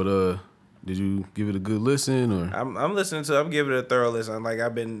 yeah. But did you give it a good listen or? I'm listening to. I'm giving it a thorough listen. Like I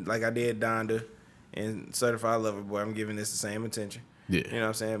did Donda and Certified Lover Boy. I'm giving this the same attention. Yeah. You know what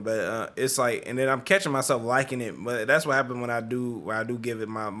I'm saying? But it's like, and then I'm catching myself liking it. But that's what happens when I do give it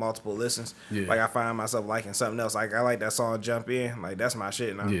my multiple listens. Yeah. Like I find myself liking something else. Like I like that song Jump In. Like that's my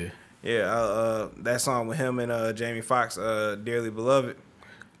shit now. Yeah. Yeah. That song with him and Jamie Foxx, Dearly Beloved.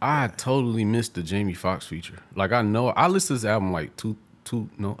 I totally missed the Jamie Foxx feature. Like I know I listened to this album like I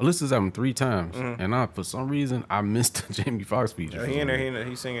listened to this album 3 times, and for some reason I missed the Jamie Foxx feature. He in there.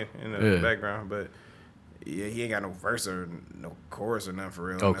 He singing in the background, but. Yeah, he ain't got no verse or no chorus or nothing for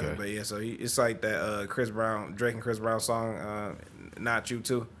real. Okay. Nothing. But yeah, so it's like that Drake and Chris Brown song, Not You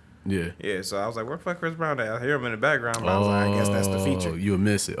Too. Yeah. Yeah, so I was like, where the fuck Chris Brown at? I hear him in the background, but I was like, I guess that's the feature. You'll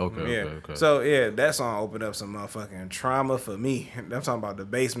miss it. Okay. Yeah. Okay. So yeah, that song opened up some motherfucking trauma for me. I'm talking about the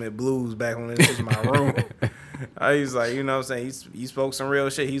basement blues back when this was my room. I was like, you know what I'm saying? He spoke some real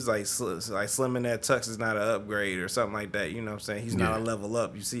shit. He's like Slim in that tux is not an upgrade or something like that. You know what I'm saying? He's not a level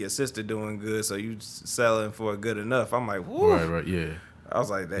up. You see your sister doing good, so you selling for a good enough. I'm like, whoo. Right. Yeah. I was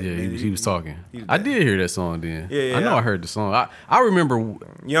like that. Yeah, man, he was talking. he- I did hear that song then. Yeah, I know I heard the song. I remember. You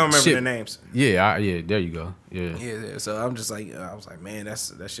don't remember shit. the names. Yeah, there you go. Yeah. Yeah. So I'm just like, I was like, man,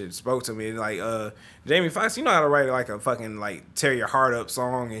 that shit spoke to me. Like, Jamie Foxx, you know how to write like a fucking like tear your heart up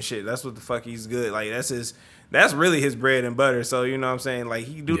song and shit. That's what the fuck he's good. Like that's really his bread and butter. So you know what I'm saying? Like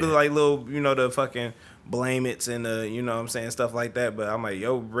he do the like little, you know, the fucking blame it's and the, you know what I'm saying, stuff like that. But I'm like,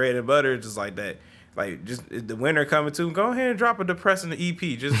 yo, bread and butter just like that. Like, just the winter coming too. Go ahead and drop a depressing EP.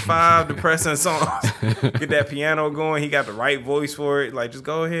 Just 5 depressing songs. Get that piano going. He got the right voice for it. Like, just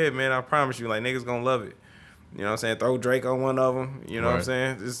go ahead, man. I promise you. Like, niggas gonna love it. You know what I'm saying? Throw Drake on one of them. You know what I'm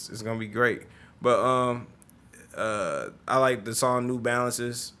saying? It's gonna be great. But I like the song New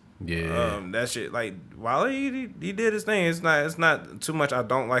Balances. Yeah. That shit. Like, Wale, he did his thing. It's not too much I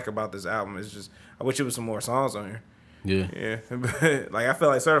don't like about this album. It's just I wish it was some more songs on here. Yeah. But like I feel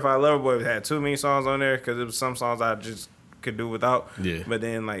like Certified Lover Boy had too many songs on there because it was some songs I just could do without. Yeah. But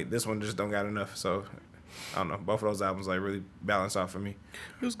then like this one just don't got enough. So I don't know. Both of those albums like really balance out for me.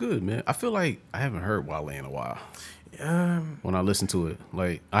 It was good, man. I feel like I haven't heard Wale in a while. When I listen to it,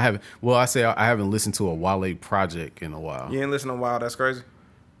 like I haven't. Well, I say I haven't listened to a Wale project in a while. You ain't listen to Wow, that's crazy.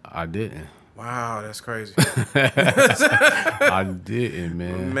 I didn't. Wow, that's crazy. I didn't,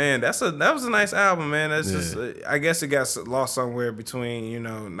 man. Man, that was a nice album, man. That's just I guess it got lost somewhere between, you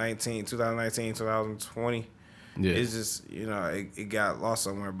know, 2019, 2020. Yeah. It's just, you know, it got lost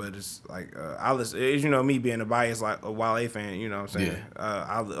somewhere, but it's like I listen. You know, me being a biased like a Wale fan, you know what I'm saying?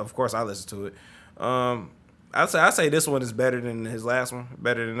 Yeah. Of course I listen to it. I say this one is better than his last one,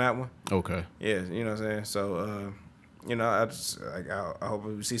 better than that one. Okay. Yeah, you know what I'm saying? So you know, I hope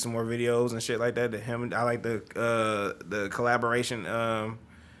we see some more videos and shit like that. I like the collaboration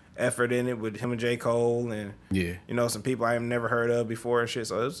effort in it with him and J. Cole and Yeah. you know, some people I have never heard of before and shit.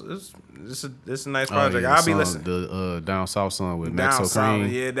 So it's a nice project. Yeah, I'll be listening. The Down South song with Down Maxo South,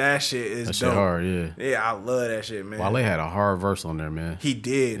 Cream. yeah, that shit is That dope. shit hard, yeah. Yeah, I love that shit, man. Wale had a hard verse on there, man. He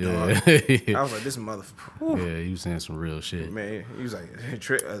did, dog. Yeah. I was like, this motherfucker. Yeah, he was saying some real shit. Man, he was like,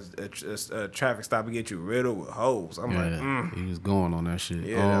 a traffic stop to get you riddled with hoes. I'm like, He was going on that shit.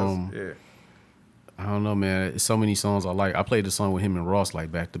 yeah, yeah. I don't know, man. So many songs I like. I played the song with him and Ross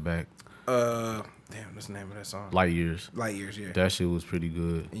like back to back. Damn, what's the name of that song? Light Years. Light Years, yeah. That shit was pretty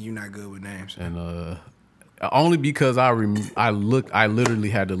good. And you not good with names. And only because I literally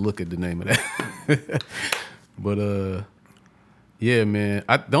had to look at the name of that. But yeah, man.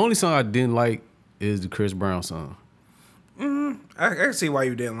 The only song I didn't like is the Chris Brown song. I can see why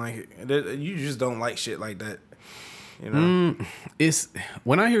you didn't like it. You just don't like shit like that. You know? It's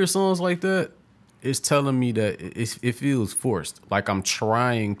when I hear songs like that, it's telling me that it feels forced. Like I'm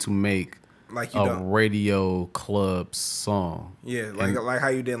trying to make Like you a don't. radio club song. Yeah, like how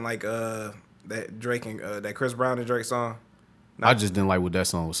you didn't like that Drake and that Chris Brown and Drake song. I just didn't like what that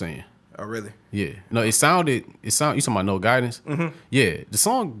song was saying. Oh, really? Yeah. No, you talking about No Guidance? Mm-hmm. Yeah. The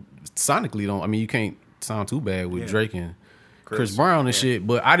song sonically don't, I mean, you can't sound too bad with Drake and Chris Brown and shit,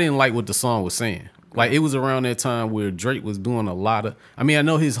 but I didn't like what the song was saying. Like, it was around that time where Drake was doing a lot of, I mean, I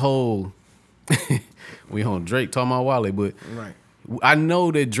know his whole, we on Drake talking about Wale, but Right. I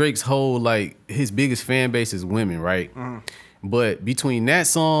know that Drake's whole, like, his biggest fan base is women, right? Mm-hmm. But between that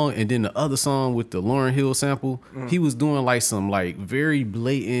song and then the other song with the Lauryn Hill sample, he was doing like some like very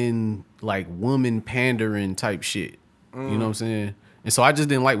blatant like woman pandering type shit. You know what I'm saying? And so I just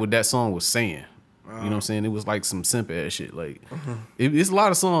didn't like what that song was saying. You know what I'm saying? It was like some simp ass shit. Like it's a lot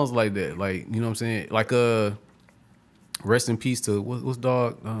of songs like that. Like, you know what I'm saying? Like rest in peace to what's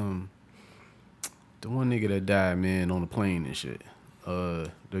dog? The one nigga that died, man, on the plane and shit. The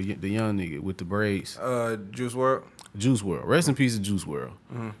young nigga with the braids. Juice WRLD. Juice WRLD. Rest in peace to Juice WRLD.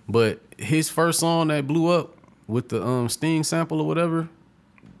 Mm-hmm. But his first song that blew up with the Sting sample or whatever,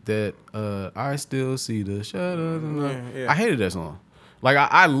 that I still see the shadow. I hated that song. Like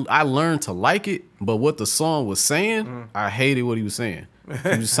I learned to like it, but what the song was saying, I hated what he was saying.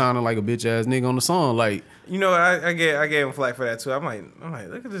 He was sounding like a bitch ass nigga on the song. Like, you know, I gave him flack for that too. I'm like,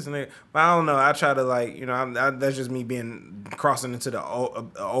 look at this nigga. But I don't know. I try to like, you know, that's just me being crossing into the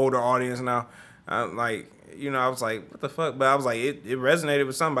older audience now. I'm like, you know, I was like, what the fuck? But I was like, it resonated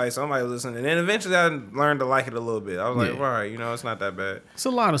with somebody. Somebody was listening. And then eventually I learned to like it a little bit. I was like, all right, you know, it's not that bad. It's a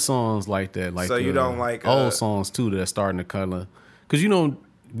lot of songs like that. Like, so you don't like old songs too that are starting to color. Because, you know,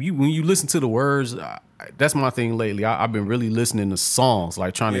 when you listen to the words, that's my thing lately. I've been really listening to songs,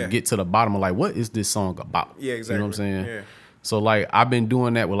 like trying to get to the bottom of like, what is this song about? Yeah, exactly. You know what I'm saying? Yeah. So like I've been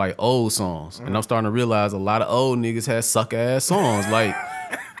doing that with like old songs, and I'm starting to realize a lot of old niggas had suck ass songs. Like,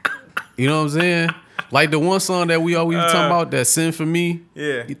 you know what I'm saying? Like the one song that we always talking about, that "Sin for Me."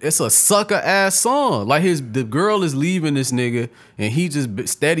 Yeah. It's a sucker ass song. Like the girl is leaving this nigga, and he just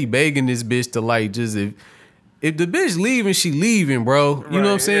steady begging this bitch to like just if the bitch leaving, she leaving, bro. You know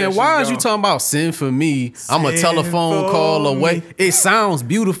what I'm saying? Yeah, Why is you talking about "Sin for Me"? I'm a telephone call away. It sounds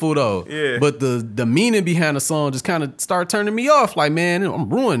beautiful though. Yeah. But the meaning behind the song just kind of start turning me off. Like, man, I'm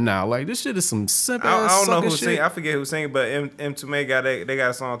ruined now. Like, this shit is some simple ass I don't know sucker who shit. sing. I forget who sing, but M2May got they got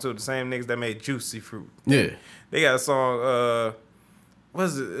a song too. The same niggas that made Juicy Fruit. Yeah. They got a song.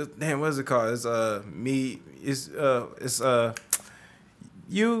 What's it? Damn, what's it called? It's me. It's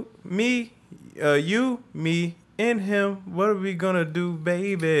you, me, me, and him. What are we gonna do,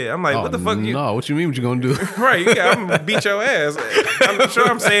 baby? I'm like, what the fuck? No, what you mean? What you gonna do? Right, I'm gonna beat your ass. I'm sure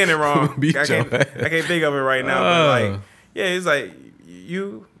I'm saying it wrong. Beat I can't think of it right now. But like, yeah, it's like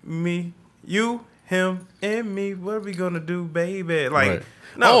you, me, you, him, and me. What are we gonna do, baby? Like, Right.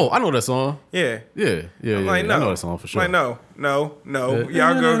 no, Oh, I know that song. yeah. Yeah. I'm like, no. I know that song for sure. Like, no. Y'all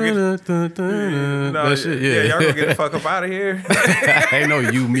go get that shit. Yeah, y'all go get the fuck up out of here. Ain't no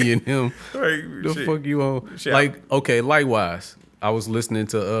you, me, and him. Like, The shit. fuck you on? Shit. Like, okay, likewise, I was listening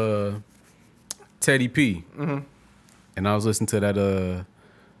to Teddy P, and I was listening to that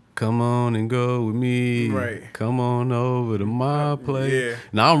 "Come on and go with me." Right. Come on over to my place. yeah.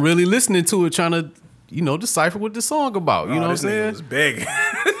 Now I'm really listening to it, trying to, decipher what the song about. You know what I'm This nigga saying? was big.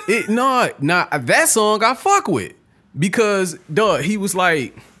 That song I fuck with because he was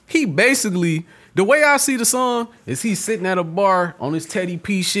like, he basically, the way I see the song is he's sitting at a bar on his Teddy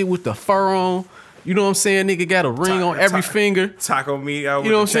P shit with the fur on. You know what I'm saying? Nigga got a ring on every finger. Taco meat out. You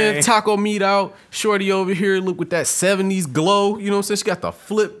know what I'm with the saying? chain. Taco meat out. Shorty over here look with that 70s glow. You know what I'm saying? She got the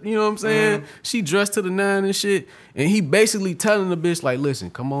flip. You know what I'm saying? She dressed to the nine and shit. And he basically telling the bitch like, listen,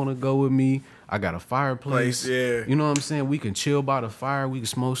 come on and go with me. I got a fireplace. Yeah. You know what I'm saying? We can chill by the fire. We can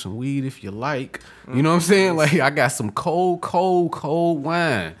smoke some weed if you like. You know what I'm saying? Like, I got some cold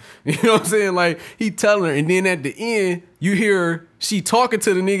wine. You know what I'm saying? Like, he telling her. And then at the end, you hear her, she talking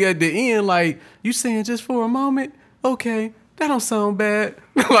to the nigga at the end like, you saying just for a moment? Okay. That don't sound bad.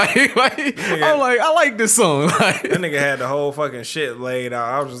 I'm like, I like this song. Like, That nigga had the whole fucking shit laid out.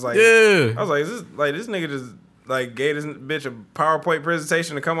 I was just like, yeah. I was like, this nigga just like gave this bitch a PowerPoint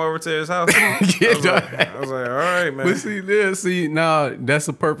presentation to come over to his house. Yeah, I was like, all right, man. But see, now that's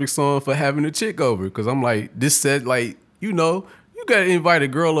a perfect song for having a chick over. Cause I'm like, this said, like, you gotta invite a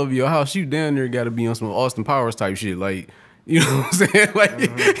girl over your house. You down there gotta be on some Austin Powers type shit. Like, you know what I'm saying?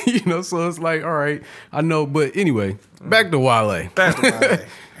 Like, so it's like, all right, I know. But anyway, back to Wale. That's the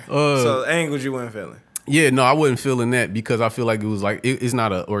so angles you weren't feeling. Yeah, no, I wasn't feeling that because I feel like it was like, it's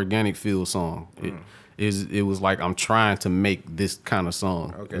not an organic feel song. It was like, I'm trying to make this kind of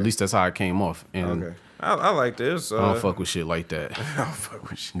song. Okay. At least that's how it came off. And Okay, I like this. I don't fuck with shit like that. I don't fuck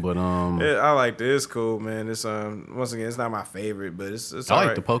with shit. But Yeah, I like this. It's cool, man. It's once again, it's not my favorite, but it's I like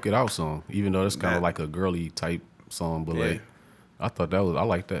alright. the Poke It Out song, even though it's kind of That- like a girly type song. But Yeah. like, I thought I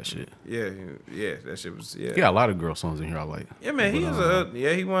like that shit. Yeah, that shit was He got a lot of girl songs in here I like. Yeah, man, he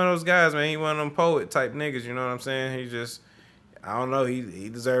one of those guys, man. He one of them poet type niggas, you know what I'm saying? He just, I don't know, he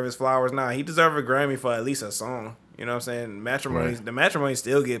deserve his flowers now. He deserve a Grammy for at least a song. You know what I'm saying? The matrimony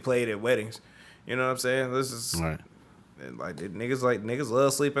still get played at weddings. You know what I'm saying? This is Right. niggas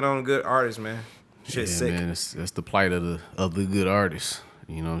love sleeping on good artists, man. Shit Yeah, sick. man, that's the plight of the good artists.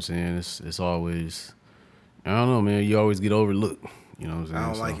 You know what I'm saying? It's always, I don't know, man. You always get overlooked. You know what I'm saying? I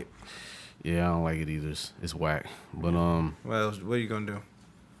don't So, like it. Yeah, I don't like it either. It's whack. But Well, what are you gonna do?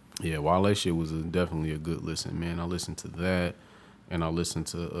 yeah, Wale shit was definitely a good listen, man. I listened to that, and I listened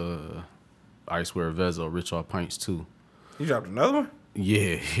to I Swear Vezo, Rich Off Pints too. You dropped another one?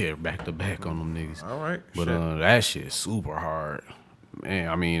 Yeah, back to back on them niggas. All right. But shit. that shit is super hard. Man,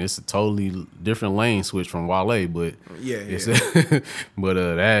 I mean, it's a totally different lane switch from Wale, but Yeah. but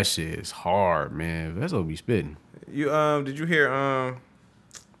that shit is hard, man. Vezo be spitting. You did you hear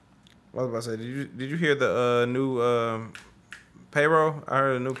what was I about to say? Did you hear the new Payroll? I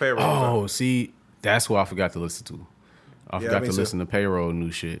heard a new Payroll. Oh, see, that's what I forgot to listen to. I forgot me to too. listen to Payroll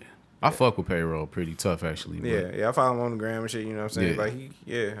new shit. I fuck with Payroll pretty tough actually. But Yeah, I follow him on the gram and shit. You know what I'm saying?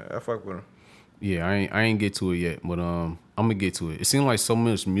 Yeah. Like I fuck with him. yeah, I ain't get to it yet, but I'm gonna get to it. It seems like so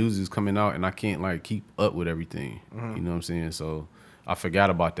much music's coming out, and I can't like keep up with everything. Mm-hmm. You know what I'm saying? So I forgot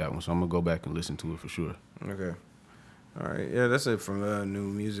about that one. So I'm gonna go back and listen to it for sure. Okay. All right. Yeah, that's it from new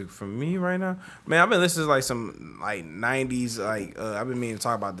music from me right now. Man, I've been listening to like some like 90s I've been meaning to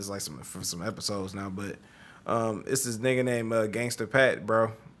talk about this like for some episodes now, but it's this nigga named Gangsta Pat,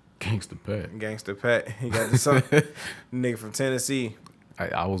 bro. Gangsta Pat. Gangsta Pat. He got this song. Nigga from Tennessee.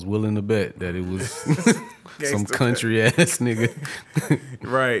 I was willing to bet that it was some country ass nigga.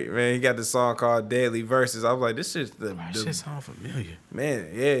 Right, man. He got the song called Deadly Verses. I was like, this shit's the Shit sound familiar. man.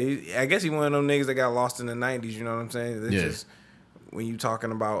 Yeah, I guess he one of them niggas that got lost in the '90s. You know what I'm saying? It's Yeah. just when you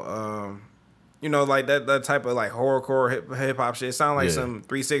talking about, you know, like that type of like horrorcore hip hop shit. It sound like Yeah. some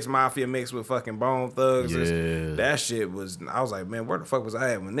 3-6 Mafia mixed with fucking Bone Thugs. Yeah. That shit was. I was like, man, where the fuck was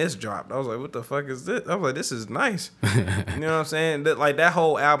I at when this dropped? I was like, what the fuck is this? I was like, this is nice. You know what I'm saying? Like that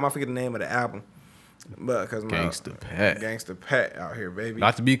whole album. I forget the name of the album. But because Gangsta Pat. Gangsta Pat out here, baby.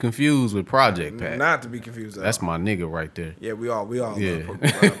 Not to be confused with Project Pat. Not to be confused. At That's all. my nigga right there. Yeah, we all Yeah. love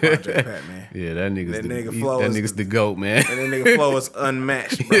Project Pat, man. Yeah, that nigga's That the nigga flow is- nigga's the goat, man. And then nigga flow is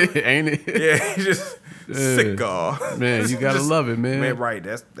unmatched, bro. Ain't it? Yeah, he just sick off. Man, you gotta love it, man. Man, right.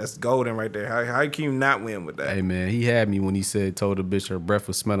 That's golden right there. How can you not win with that? Hey man, he had me when he told the bitch her breath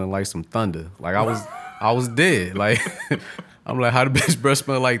was smelling like some thunder. Like I was dead. Like I'm like, how the bitch breath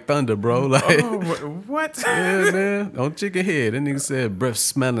smell like thunder, bro? Like Oh, what? yeah, man. On chicken head. That nigga said breath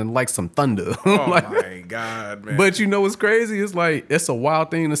smelling like some thunder. Oh Like, my god, man. but you know what's crazy? It's like it's a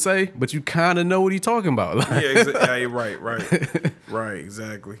wild thing to say, but you kind of know what he talking about. Like, yeah, you're right,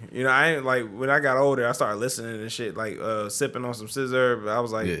 exactly. You know, I ain't like when I got older, I started listening to shit like sipping on some scissor. I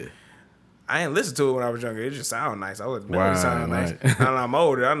was like, yeah. I ain't listen to it when I was younger. It just sound nice. I was like, Right, it sound nice. right. Now that I'm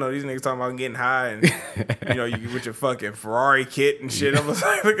older, I know these niggas talking about getting high and you know, you with your fucking Ferrari kit and shit. I was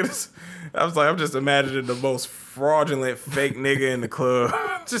like, look at this. I was like, I'm just imagining the most fraudulent fake nigga in the club.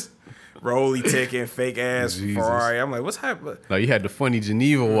 Just rolly ticking, fake ass Jesus. Ferrari. I'm like, what's happening? Like you had the funny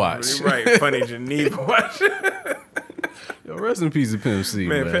Geneva watch. Right, funny Geneva watch. Yo, rest in peace of Pimp C,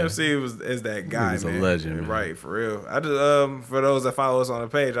 Man, man. Pimp C is that guy, Nigga's a man. legend, man. Right, for real. I just for those that follow us on the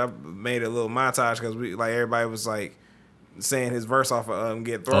page, I made a little montage because we like everybody was like saying his verse off of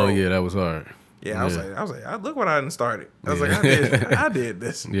Get Thrown. Oh yeah, that was hard. Yeah, I was like, look what I done started. I was like, I did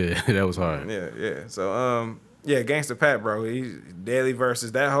this. Yeah, that was hard. Yeah. So yeah, Gangsta Pat, bro. He Daily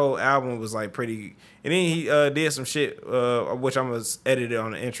Verses. That whole album was like pretty. And then he did some shit, which I'm gonna edit it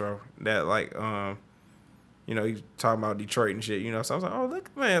on the intro. That like you know, he's talking about Detroit and shit, you know. So I was like, oh,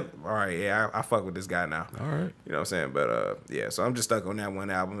 look, man. All right, yeah, I fuck with this guy now. All right. You know what I'm saying? But, yeah, so I'm just stuck on that one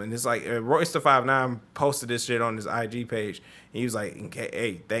album. And it's like, Royce the 5'9" posted this shit on his IG page. And he was like,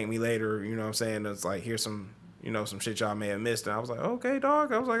 hey, thank me later. You know what I'm saying? It's like, here's some, you know, some shit y'all may have missed. And I was like, okay,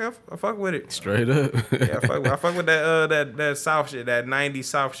 dog. I was like, I fuck with it. Straight up. Yeah, I fuck with that South shit, that 90s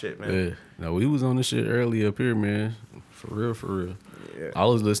South shit, man. Yeah. No, we was on this shit early up here, man. For real. Yeah. I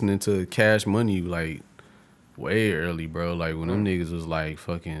was listening to Cash Money like way early, bro. Like when them niggas was like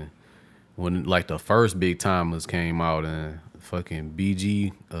fucking when like the first Big Timers came out and fucking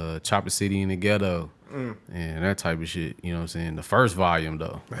BG, Chopper City in the Ghetto. And that type of shit, you know what I'm saying? The first volume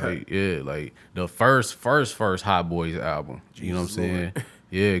though. Like, yeah, like the first Hot Boys album. You know what I'm saying?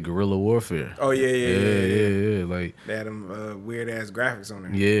 Yeah, Guerrilla Warfare. Oh, yeah. Like They had them weird ass graphics on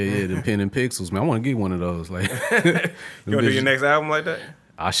there. yeah, the pen and pixels, man. I want to get one of those. Like, You want to do your next album like that?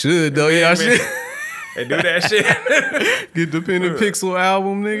 I should though. Yeah, I man. should They do that shit? get the pen and pixel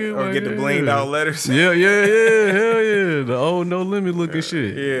album, nigga. Or Like, get the blinged out letters? Yeah, hell yeah. The old No Limit looking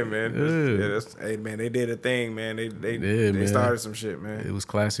shit. Yeah, man. Yeah. Hey, man, they did a thing, man. They man. started some shit, man. It was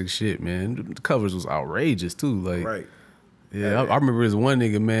classic shit, man. The covers was outrageous too. Like, Right. yeah, I remember this one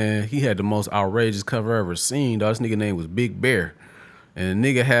nigga, man. He had the most outrageous cover I ever seen. Dog. This nigga name was Big Bear, and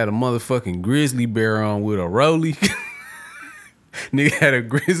the nigga had a motherfucking grizzly bear on with a rollie. Nigga had a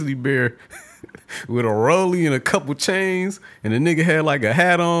grizzly bear with a rollie and a couple chains, and the nigga had like a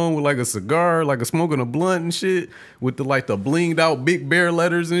hat on with like a cigar, like a smoking a blunt and shit, with the like the blinged out Big Bear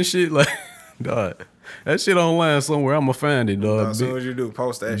letters and shit. Like, dog, that shit online somewhere. I'ma find it, dog. As soon as you do,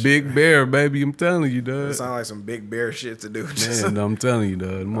 post that shit. Big Bear, baby. I'm telling you, dog. It sound like some Big Bear shit to do. Man, I'm telling you, dog.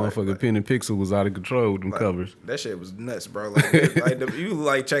 The motherfucking pen and pixel was out of control with them covers. That shit was nuts, bro. Like you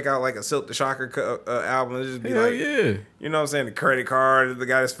like check out like a Silk the Shocker album. It just be Hell like, yeah. you know what I'm saying? The credit card, the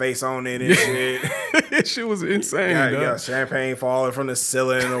got his face on it and shit. That shit was insane, You dog. got champagne falling from the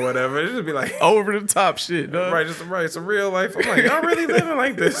ceiling or whatever. It just be like, Over the top shit, dog. right, some real life. I'm like, y'all really living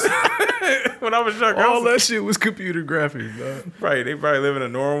like this? When I was younger, I All was that shit was computer graphics, dog. right. They probably live in a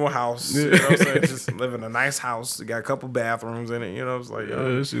normal house. You know what I'm saying? Just live in a nice house. You got a couple bathrooms in it. You know, it's like, Yeah,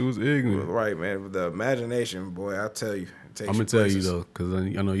 that shit was ignorant. right, man. With the imagination, boy, I tell you. It takes I'm gonna tell you places. though, cause I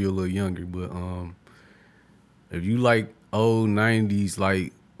know you're a little younger, but if you like old '90s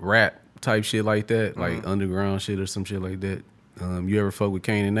like rap type shit like that, like underground shit or some shit like that, you ever fuck with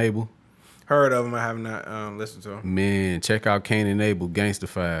Cain and Abel? Heard of them, I have not listened to them. Man, check out Cain and Abel,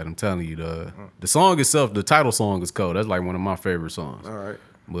 Gangstafied. I'm telling you, dog. The song itself, the title song is cold. That's like one of my favorite songs. All right.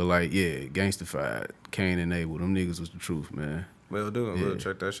 But like, yeah, Gangstafied, Cain and Abel, them niggas was the truth, man. We'll do it. Yeah. We'll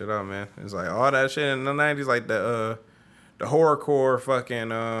check that shit out, man. It's like all that shit in the 90s, like the horrorcore fucking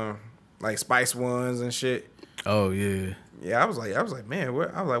like Spice Ones and shit. Oh yeah. Yeah, I was like, man,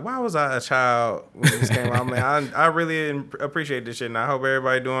 why was I a child when this came out? Man, I really appreciate this shit, and I hope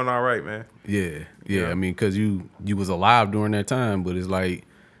everybody doing all right, man. Yeah. Yeah. I mean, cause you was alive during that time, but it's like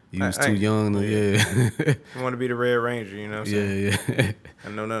you was too young. Yeah. I want to be the Red Ranger, you know what I'm saying? Yeah. I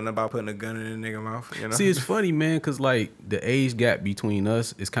know nothing about putting a gun in a nigga mouth, you know? See, it's funny, man, cause like the age gap between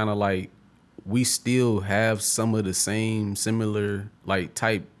us is kind of like we still have some of the similar like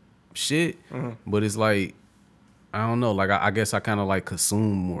type shit, but it's like I don't know, like I guess I kind of like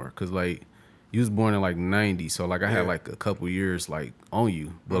consume more, cause like you was born in like 90, so like I had like a couple years like on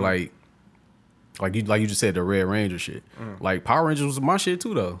you, but like you just said the Red Ranger shit. Like Power Rangers was my shit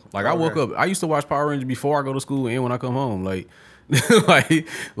too though. Like I woke up, I used to watch Power Rangers before I go to school and when I come home. Like like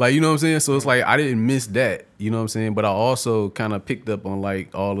you know what I'm saying? So it's like I didn't miss that, you know what I'm saying? But I also kind of picked up on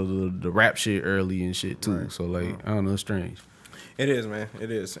like all of the rap shit early and shit too. So like I don't know, it's strange. It is, man.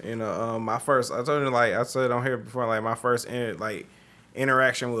 It is. You know, I told you, like I said on here before, like my first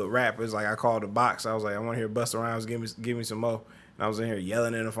interaction with rap is like I called the box. I was like, I want to hear Busta Rhymes, give me some more. And I was in here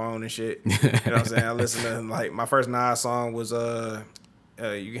yelling in the phone and shit. You know what I'm saying? I listened to like my first Nas song was You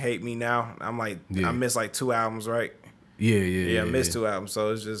Can Hate Me Now. I'm like I missed like 2 albums, right? Yeah, I missed 2 albums.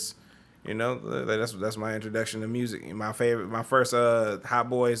 So it's just, you know, that's my introduction to music. And my first Hot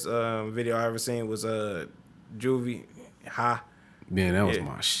Boys video I ever seen was Juvie Ha. Man, that was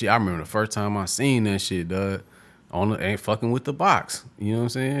my shit. I remember the first time I seen that shit, dog. Ain't fucking with the box. You know what I'm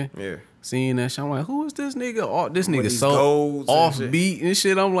saying? Yeah. Seeing that shit, I'm like, who is this nigga? Oh, this nigga these so golds off and shit. beat and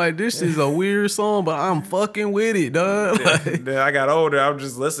shit. I'm like, this is a weird song, but I'm fucking with it, dog. Like, Then I got older. I was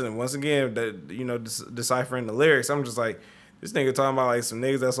just listening. Once again, deciphering the lyrics. I'm just like, this nigga talking about like some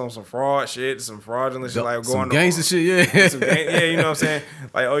niggas that's on some fraud shit, some fraudulent shit, like some going gangster shit, yeah. yeah, you know what I'm saying?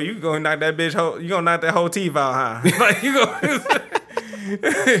 Like, oh, you gonna knock that bitch, you gonna knock that whole teeth out, huh? Like, you gonna,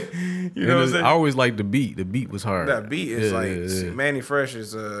 you know what I'm saying? I always like the beat. The beat was hard. That beat is Manny Fresh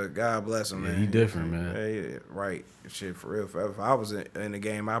is God bless him, man. He different, man. Yeah, right. Shit, for real. If I was in the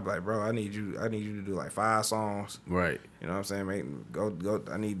game, I'd be like, bro, I need you to do like 5 songs. Right. You know what I'm saying? Make, go.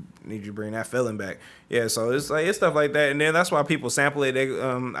 I need you to bring that feeling back. Yeah. So it's stuff like that, and then that's why people sample it.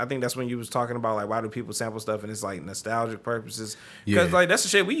 I think that's when you was talking about like why do people sample stuff, and it's like nostalgic purposes. Because like that's the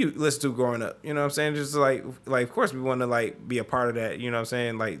shit we listened to growing up. You know what I'm saying? Just like of course we want to like be a part of that. You know what I'm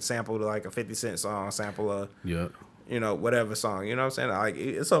saying? Like sample like a 50 Cent song, sample a you know, whatever song. You know what I'm saying? Like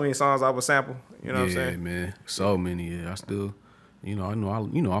it's so many songs I would sample. You know what I'm saying? Yeah, man. So many. Yeah, I still,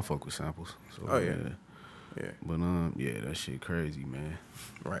 I fuck with samples. So, Yeah. But that shit crazy, man.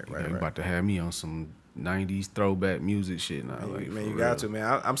 Right. You about to have me on some 90s throwback music shit now. Man, you got to,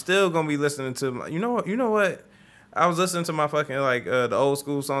 man. I'm still gonna be listening to. You know what? I was listening to my fucking like the old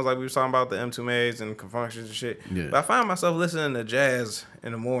school songs, like we were talking about the M2Mays and Confunctions and shit. Yeah. But I find myself listening to jazz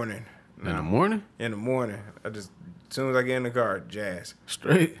in the morning. In the morning? In the morning. As soon as I get in the car, jazz.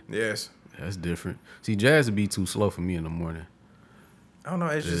 Straight? Yes. That's different. See, jazz would be too slow for me in the morning. I don't know.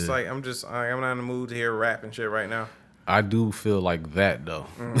 It's just like I'm not in the mood to hear rap and shit right now. I do feel like that though,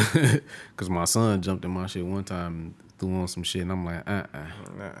 because my son jumped in my shit one time and threw on some shit, and I'm like,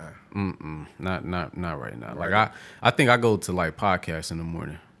 not right now. Like I think I go to like podcasts in the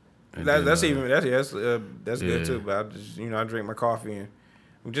morning. That's good too. But I just I drink my coffee and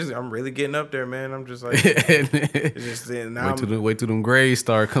I'm really getting up there, man. I'm just like, it's just now wait till them grades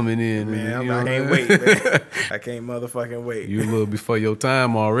start coming in. Man, I can't wait, man. I can't motherfucking wait. You a little before your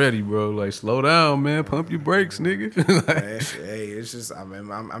time already, bro. Like, slow down, man. Pump your brakes, nigga. Hey, it's just I'm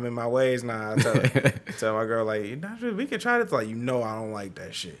in my ways now. I tell my girl like, we can try this. Like, I don't like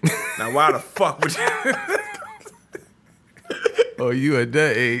that shit. Now, why the fuck would you? Oh, you at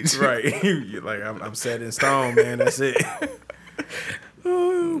that age, right? You're like, I'm set in stone, man. That's it.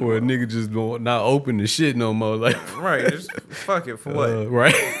 Or a nigga just not open the shit no more. Like, right, just fuck it for what?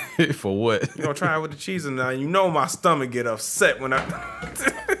 Right, for what? You gonna try it with the cheese and now my stomach get upset when I.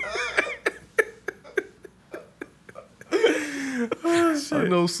 I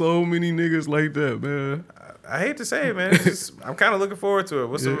know so many niggas like that, man. I hate to say it, man. I'm kind of looking forward to it.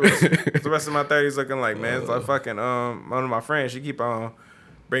 What's the rest of my 30s looking like, man? It's like fucking one of my friends. She keep on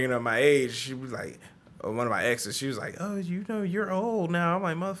bringing up my age. She was like. One of my exes, she was like, "Oh, you're old now." I'm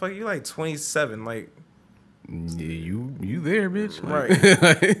like, "Motherfucker, you like 27, like." Yeah, you there, bitch?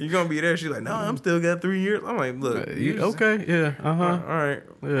 Right? You gonna be there? She's like, "No, I'm still got 3 years." I'm like, "Look, okay, yeah, all right,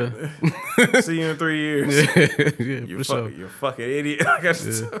 yeah. See you in 3 years." Yeah, You're a fucking idiot.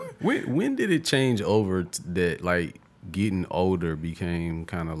 When did it change over that? Like getting older became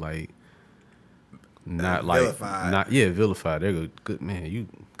kind of like not like vilified. Vilified. They're good man. You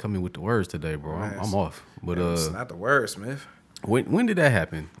coming with the words today, bro. I'm off. But It's not the word, Smith. when did that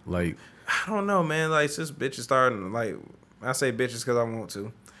happen? Like, I don't know, man. Like, since bitches starting, like, I say bitches because I want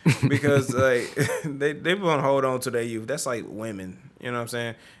to, because like they want to hold on to their youth. That's like women. You know what I'm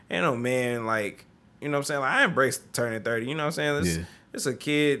saying? Ain't no man like, you know what I'm saying? Like, I embrace turning 30. You know what I'm saying? It's a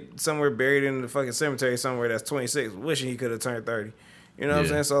kid somewhere buried in the fucking cemetery somewhere that's 26, wishing he could have turned 30. You know what I'm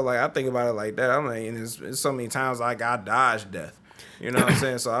saying? So like, I think about it like that. I'm like, and it's so many times like I dodged death. You know what I'm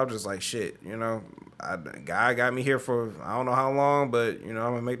saying? So I'm just like, shit. You know, God got me here for I don't know how long, but you know,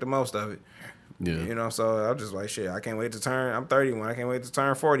 I'm gonna make the most of it. yeah, You know, so I'm just like, shit, I can't wait to turn, I'm 31, I can't wait to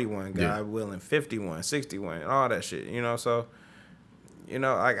turn 41, God willing, 51, 61, all that shit, you know, so, you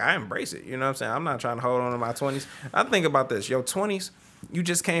know, like, I embrace it, you know what I'm saying? I'm not trying to hold on to my 20s. I think about this, your 20s, you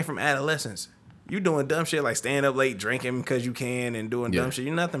just came from adolescence. You doing dumb shit like staying up late drinking because you can and doing dumb shit.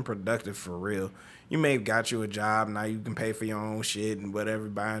 You're nothing productive for real. You may have got you a job, now you can pay for your own shit and whatever,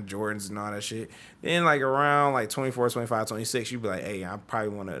 buying Jordans and all that shit. Then, like, around, like, 24, 25, 26, you be like, hey, I probably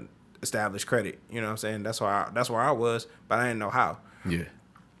want to establish credit. You know what I'm saying? That's where I was, but I didn't know how. yeah,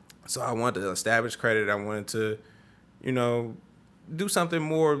 So I wanted to establish credit. I wanted to, you know, do something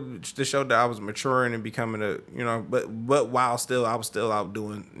more to show that I was maturing and becoming a, you know, but while I was still out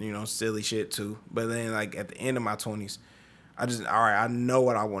doing, you know, silly shit too. But then like at the end of my 20s, all right, I know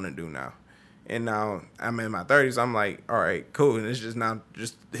what I want to do now. And now I'm in my 30s. I'm like, all right, cool. And it's just now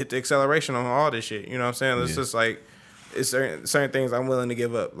just hit the acceleration on all this shit. You know what I'm saying? It's just like, it's certain things I'm willing to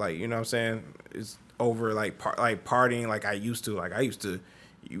give up. Like, you know what I'm saying? It's over like partying like I used to. Like I used to.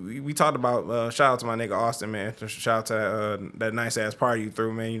 We talked about shout out to my nigga Austin, man. Shout out to that nice ass party you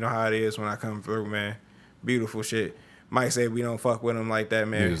threw, man. You know how it is when I come through, man. Beautiful shit. Mike said we don't fuck with him like that,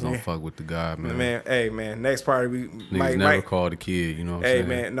 man. niggas don't fuck with the guy, man. Man, hey, man, next party we Niggas never call the kid, you know what I'm saying? Hey,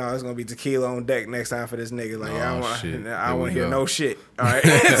 man, no, it's gonna be tequila on deck next time for this nigga. Like, I don't want to hear go. no shit. All right,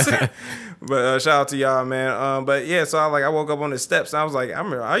 but shout out to y'all, man. But yeah, so I woke up on the steps. And I was like,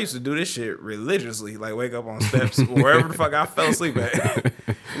 I used to do this shit religiously, like wake up on steps wherever the fuck I fell asleep at.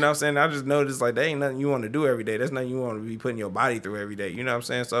 You know what I'm saying? I just noticed like that ain't nothing you want to do every day. That's nothing you want to be putting your body through every day. You know what I'm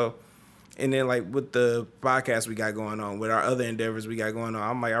saying? So. And then, like, with the podcast we got going on, with our other endeavors we got going on,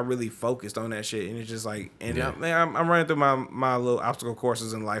 I'm like, I really focused on that shit. And it's just like, and I'm running through my little obstacle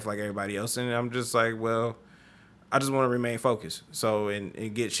courses in life like everybody else. And I'm just like, well, I just want to remain focused. So,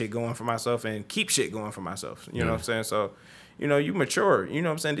 and get shit going for myself and keep shit going for myself. You know what I'm saying? So, you know, you mature. You know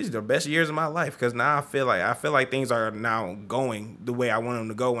what I'm saying? These are the best years of my life because now I feel like things are now going the way I want them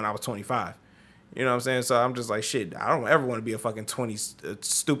to go when I was 25. You know what I'm saying? So I'm just like, shit, I don't ever want to be a fucking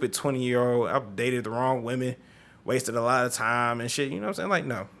stupid 20-year-old. I've dated the wrong women, wasted a lot of time and shit. You know what I'm saying? Like,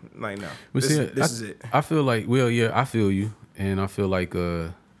 no. But This is it. I feel like, well, yeah, I feel you. And I feel like,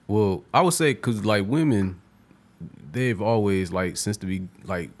 well, I would say, because, like, women, they've always, like, since the,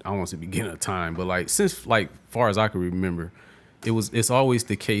 like, I don't want to say beginning of time, but, like, since, like, far as I can remember, it's always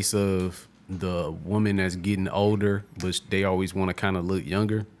the case of the woman that's getting older, but they always want to kind of look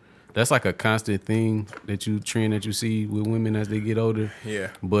younger. That's like a constant thing trend that you see with women as they get older. Yeah.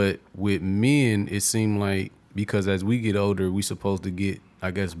 But with men, it seemed like because as we get older, we supposed to get,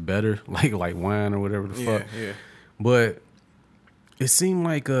 I guess, better, like wine or whatever the fuck. Yeah. But it seemed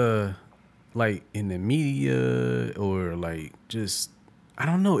like in the media or like just, I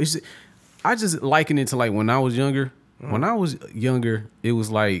don't know. I just liken it to like when I was younger. When I was younger, it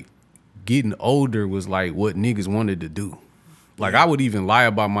was like getting older was like what niggas wanted to do. Like, I would even lie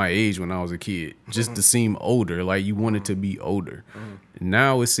about my age when I was a kid just to seem older. Like, you wanted to be older.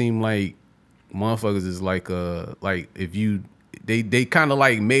 Now it seemed like motherfuckers is like if you... They kind of,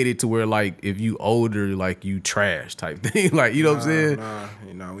 like, made it to where, like, if you older, like, you trash type thing. Like, you know what I'm saying?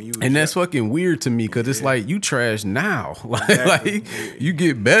 You know, when you and that's fucking weird to me because it's like, you trash now. Like, you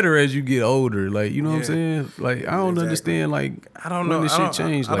get better as you get older. Like, you know what I'm saying? Like, I don't understand, like, I don't know. when this shit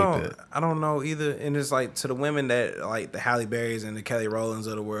changed like that. I don't know either. And it's like to the women that like the Halle Berrys and the Kelly Rowlands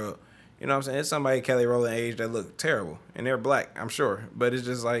of the world. You know what I'm saying? It's somebody Kelly Rowland age that look terrible. And they're black, I'm sure. But it's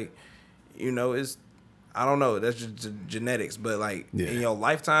just like, you know, I don't know. That's just genetics. But, like, in your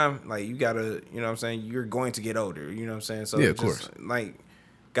lifetime, like, you got to, you know what I'm saying? You're going to get older. You know what I'm saying? So, of course. Like,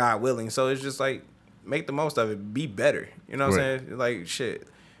 God willing. So, it's just, like, make the most of it. Be better. You know what I'm saying? Like, shit.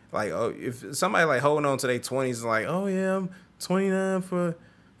 Like, oh, if somebody, like, holding on to their 20s and, like, oh, yeah, I'm 29 for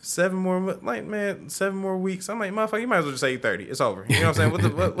 7 more, like, man, 7 more weeks. I'm like, motherfucker, you might as well just say 30. It's over. You know what I'm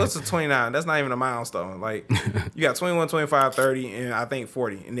saying? What's the 29? That's not even a milestone. Like, you got 21, 25, 30, and I think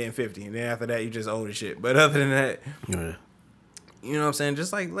 40, and then 50. And then after that, you just old as shit. But other than that, you know what I'm saying?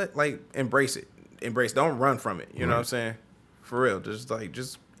 Just, like, embrace it. Don't run from it. You know what I'm saying? For real.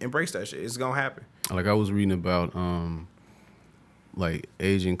 Just embrace that shit. It's going to happen. Like I was reading about like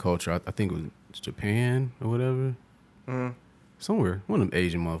Asian culture. I think it was Japan or whatever. Somewhere, one of them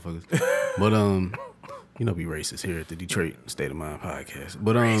Asian motherfuckers. But be racist here at the Detroit State of Mind podcast.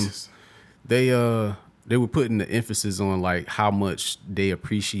 But they were putting the emphasis on like how much they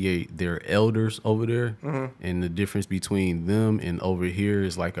appreciate their elders over there, and the difference between them and over here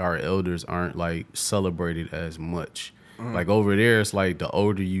is like our elders aren't like celebrated as much. Like over there, it's like the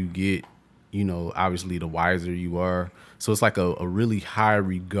older you get, obviously the wiser you are. So it's like a really high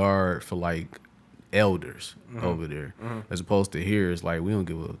regard for like elders over there, as opposed to here, it's like we don't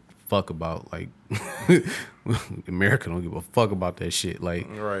give a fuck about like America don't give a fuck about that shit. Like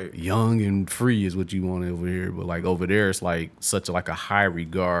young and free is what you want over here, but like over there, it's like such like a high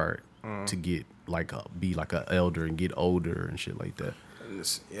regard to get like be like an elder and get older and shit like that.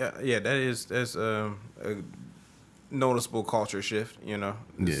 Yeah, that's a noticeable culture shift. Yeah.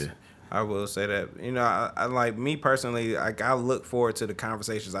 I will say that. I like me personally. Like I look forward to the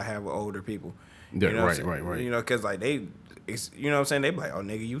conversations I have with older people. Yeah, right. Because like they, what I'm saying, they be like, oh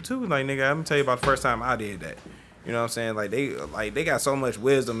nigga, you too. Like nigga, I'm gonna tell you about the first time I did that. You know what I'm saying? Like they got so much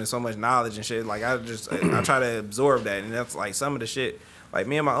wisdom and so much knowledge and shit. Like I try to absorb that, and that's like some of the shit. Like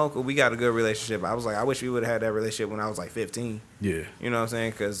me and my uncle, we got a good relationship. I was like, I wish we would have had that relationship when I was like 15. Yeah. You know what I'm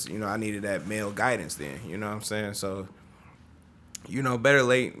saying? Because I needed that male guidance then. You know what I'm saying? So,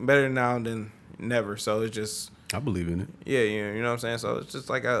 better now than never. So it's just. I believe in it. Yeah, you know what I'm saying. So it's just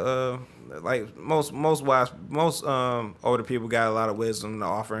like like most older people got a lot of wisdom to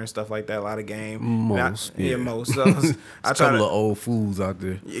offer and stuff like that. A lot of game. Most. So I try couple of old fools out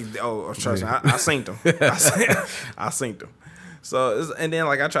there. Oh, trust me, I seen them. I seen them. So and then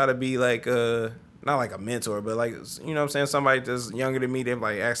like I try to be like not like a mentor, but like what I'm saying, somebody that's younger than me. They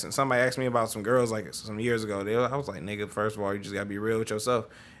like somebody asked me about some girls like some years ago. I was like, nigga, first of all, you just gotta be real with yourself.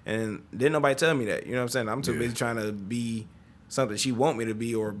 And didn't nobody tell me that. You know what I'm saying? I'm too busy trying to be something she want me to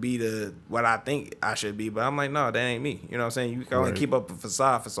be or be what I think I should be. But I'm like, no, that ain't me. You know what I'm saying? You can only keep up a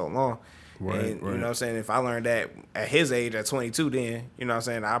facade for so long. Right. You know what I'm saying? If I learned that at his age, at 22, then, you know what I'm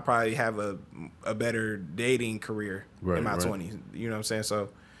saying, I'll probably have a better dating career in my 20s. You know what I'm saying? So,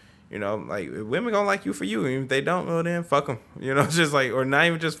 like, if women gonna like you for you. And if they don't, well, then fuck them. It's just like, or not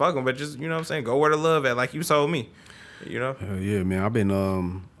even just fuck them, but just, you know what I'm saying, go where the love at, like you told me. Yeah, man. I've been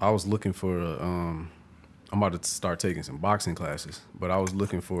I was looking for I'm about to start taking some boxing classes, but I was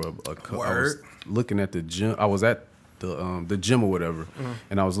looking for I was looking at the gym. I was at the gym or whatever,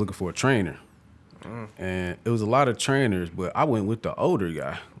 and I was looking for a trainer. And it was a lot of trainers, but I went with the older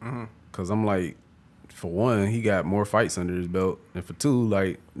guy because I'm like, for one, he got more fights under his belt, and for two,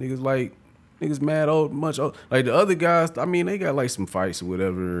 like niggas mad old, much old. Like the other guys, I mean, they got like some fights or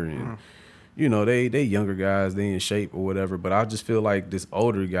whatever, and they younger guys, they in shape or whatever. But I just feel like this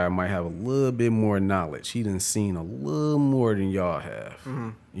older guy might have a little bit more knowledge. He done seen a little more than y'all have,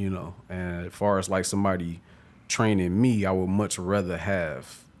 And as far as like somebody training me, I would much rather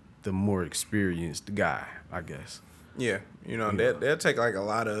have the more experienced guy, I guess. Yeah, they'll take like a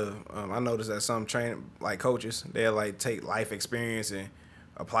lot of. I noticed that some training like coaches, they'll like take life experience and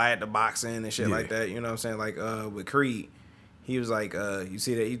apply it to boxing and shit like that. You know what I'm saying? Like with Creed, he was like, you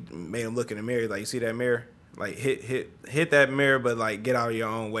see that, he made him look in the mirror, like, you see that mirror? Like hit that mirror, but like get out of your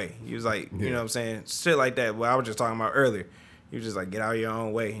own way. He was like, you know what I'm saying? Shit like that. What I was just talking about earlier. He was just like, get out of your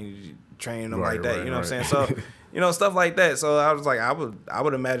own way. He trained them like that. You know what I'm saying? So. Stuff like that. So I was like, I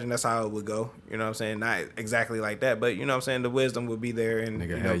would imagine that's how it would go. You know what I'm saying? Not exactly like that, but you know what I'm saying? The wisdom would be there. And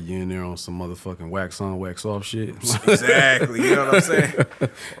nigga had you in there on some motherfucking wax on, wax off shit. Exactly. You know what I'm saying?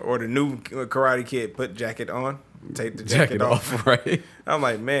 Or the new Karate Kid, put jacket on, take the jacket off. Right. I'm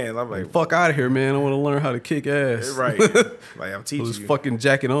like, fuck out of here, man. I want to learn how to kick ass. Right. Like, I'm teaching you. Fucking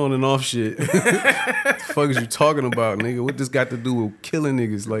jacket on and off shit. What the fuck is you talking about, nigga? What this got to do with killing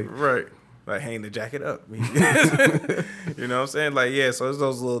niggas? Like, right. Like, hang the jacket up. You know what I'm saying? Like, yeah, so it's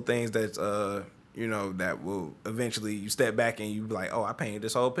those little things that, that will eventually you step back and you be like, oh, I painted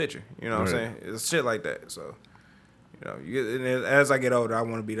this whole picture. You know what I'm saying? It's shit like that. So, and as I get older, I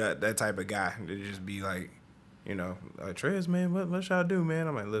want to be that type of guy to just be like, Trez, man, what should I do, man?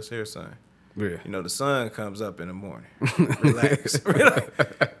 I'm like, listen here, son. Yeah. The sun comes up in the morning. Relax.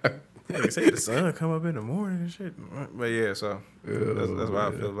 They say the sun come up in the morning and shit. But yeah, so that's why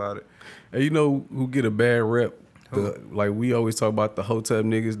I feel about it. And who get a bad rep? Like we always talk about the Hotep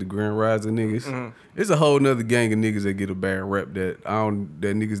niggas, the Grand Rising niggas. Mm-hmm. It's a whole nother gang of niggas that get a bad rep that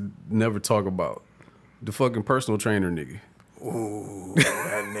niggas never talk about. The fucking personal trainer nigga. Ooh,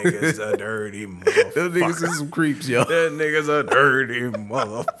 that nigga's a dirty motherfucker. Those niggas is some creeps, yo. That nigga's a dirty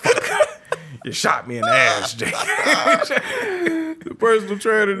motherfucker. You shot me in the ass, Jake. personal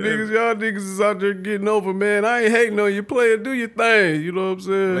trainer niggas. Y'all niggas is out there getting over, man. I ain't hating on you. Player, do your thing. You know what I'm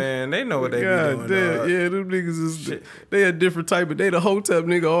saying? Man, they know what they be doing. Damn, yeah, them niggas is they a different type of. They the Hotep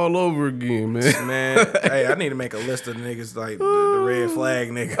nigga all over again, man. Man, hey, I need to make a list of niggas like the red flag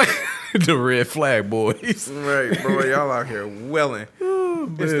niggas. The red flag boys. Right, bro. Y'all out here welling. Oh,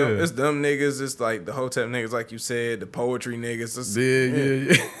 It's them niggas. It's like the Hotep niggas, like you said, the poetry niggas. It's, Yeah.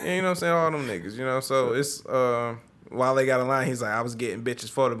 You know what I'm saying? All them niggas, you know? So it's, while they got a line, he's like, I was getting bitches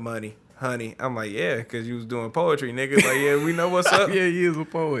for the money, honey. I'm like, yeah, because you was doing poetry, nigga. Like, yeah, we know what's up. Yeah, he is a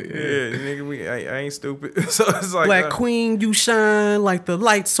poet. Yeah, nigga, I ain't stupid. So it's like, Black Queen, you shine like the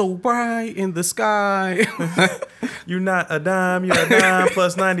light so bright in the sky. you not a dime, you a dime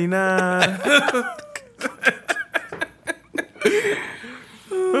plus 99.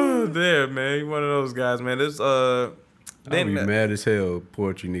 Oh, damn, man. You one of those guys, man. This, I'll be mad as hell.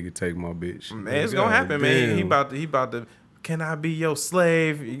 Poetry nigga take my bitch. Man, it's gonna happen, man. He about to. Can I be your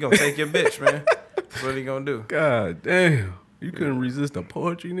slave? He gonna take your bitch, man. That's what he gonna do. God damn, you couldn't resist a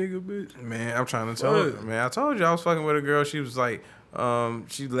poetry nigga, bitch. Man, I'm trying to tell you, man. I told you I was fucking with a girl. She was like,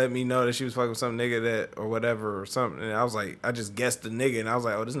 she let me know that she was fucking with some nigga that or whatever or something. And I was like, I just guessed the nigga, and I was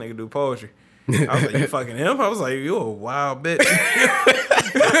like, oh, this nigga do poetry. I was like, you fucking him? I was like, you a wild bitch.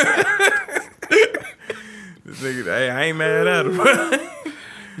 This nigga, hey, I ain't mad at him.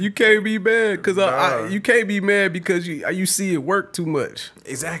 You can't be mad because you can't be mad because you see it work too much.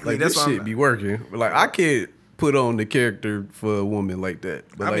 Exactly. Like That's this shit be working. Like I can't put on the character for a woman like that.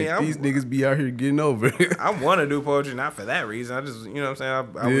 But these niggas be out here getting over it. I want to do poetry not for that reason. I just, you know what I'm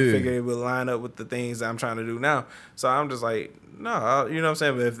saying? I would figure it would line up with the things that I'm trying to do now. So I'm just like, no, you know what I'm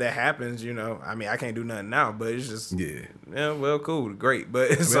saying? But if that happens, you know, I mean, I can't do nothing now, but it's just, yeah, well, cool, great.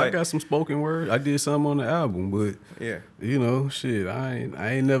 But it's like, I got some spoken word. I did something on the album, but yeah, you know, shit, I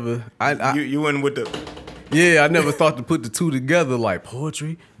ain't never. You went with the. Yeah, I never thought to put the two together like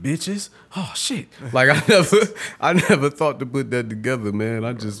poetry, bitches. Oh shit! Like I never thought to put that together, man.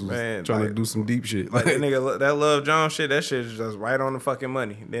 I just was trying to do some deep shit. Like that nigga, that Love Jones shit, that shit is just right on the fucking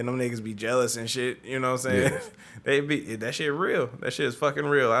money. Then them niggas be jealous and shit. You know what I'm saying? Yeah. They be that shit real. That shit is fucking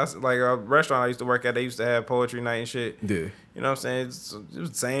real. Like a restaurant I used to work at, they used to have poetry night and shit. Yeah. You know what I'm saying? It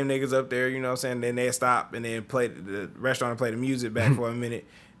was the same niggas up there. You know what I'm saying? Then they stop and then play the restaurant and play the music back for a minute.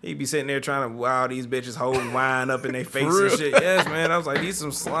 He be sitting there trying to wow these bitches holding wine up in their face and shit. Yes, man. I was like, these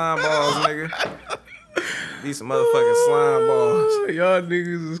some slime balls, nigga. These some motherfucking slime balls. Y'all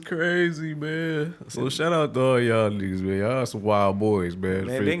niggas is crazy, man. So shout out to all y'all niggas, man. Y'all some wild boys, man.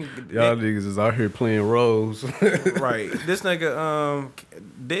 Y'all niggas is out here playing roles. Right. This nigga,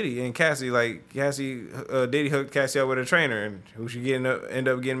 Diddy and Cassie, Diddy hooked Cassie up with a trainer, and who she end up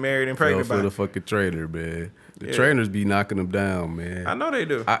getting married and pregnant by. For the fucking trainer, man. The trainers be knocking them down, man. I know they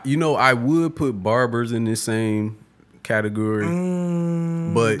do. I would put barbers in the same category,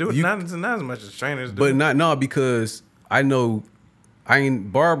 but not as much as trainers do. But because I know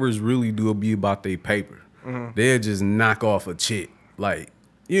barbers really do be about their paper. Mm-hmm. They'll just knock off a chick, like,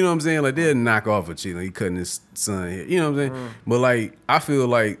 you know what I'm saying? Like they'll knock off a chick, like he cutting his son hair. You know what I'm saying? Mm-hmm. But like I feel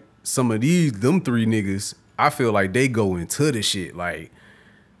like some of them three niggas, I feel like they go into the shit like.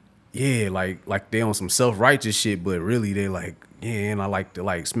 Yeah, like they on some self-righteous shit, but really they like, yeah, and I like to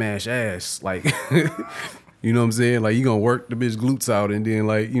like smash ass. Like, you know what I'm saying? Like you gonna work the bitch glutes out and then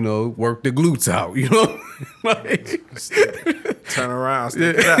like, you know, work the glutes out, you know? Like, turn around,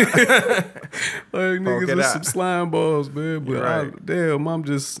 stick it out. Like niggas with some slime balls, man. But I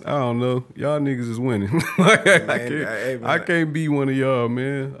don't know. Y'all niggas is winning. Like, I can't be one of y'all,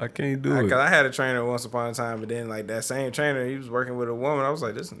 man. I can't do it. Cause I had a trainer once upon a time, but then like that same trainer, he was working with a woman. I was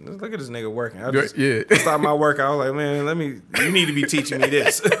like, look at this nigga working. I just stopped my workout. I was like, man, you need to be teaching me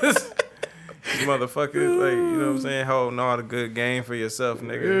this. You motherfucker, like, you know what I'm saying, holding all the good game for yourself,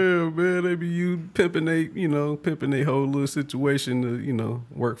 nigga. Yeah, man, they be pimping they whole little situation to, you know,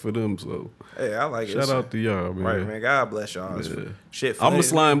 work for them. So hey, I like it. Shout out to y'all, man. Right, man. God bless y'all. Yeah. Shit, I'm a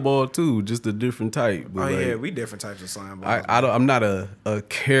slime ball too, just a different type. But yeah, we different types of slime balls. I'm not a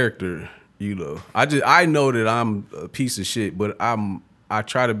character, you know. I know that I'm a piece of shit, but I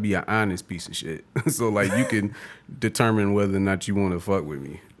try to be an honest piece of shit. So like you can determine whether or not you want to fuck with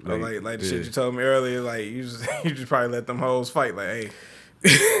me. Like the shit you told me earlier, like you just probably let them hoes fight. Like, hey,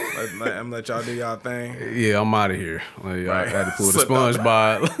 I'm gonna let y'all do y'all thing. Yeah, I'm out of here. Like, I had to pull the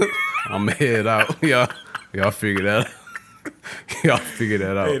SpongeBob. I'm head out. Y'all figure that out. Y'all figure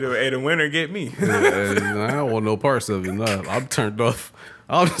that out. Hey, the winner get me. I don't want no parts of it. No, I'm turned off.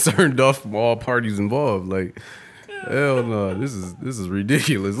 I'm turned off from all parties involved. Like, hell no, this is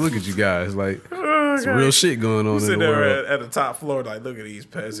ridiculous. Look at you guys. Like, some real shit going on in the world. At the top floor, like, look at these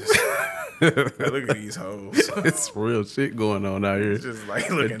peasants. Look at these hoes. It's real shit going on out here. Just like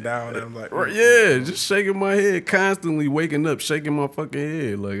looking down and I'm like, Yeah, just shaking my head constantly, waking up, shaking my fucking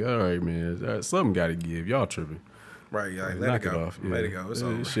head. Like, all right, man, something got to give. Y'all tripping. Right, like, let Knock it go. off. Yeah. Let it go. It's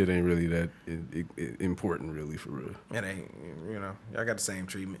over. This shit ain't really that important, really, for real. It ain't, y'all got the same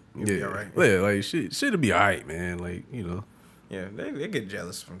treatment. You'll be all right. Yeah, like shit'll be all right, man. Like, Yeah, they get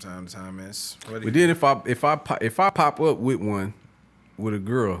jealous from time to time, man. But then if I pop up with a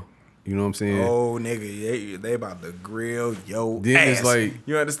girl, you know what I'm saying? Oh, nigga, they about to grill yo then ass. It's like,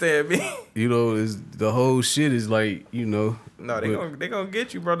 you understand me? Is the whole shit is like, No, they gonna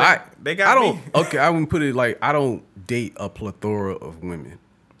get you, bro. They got I don't. me. Okay, I wouldn't put it like I don't date a plethora of women.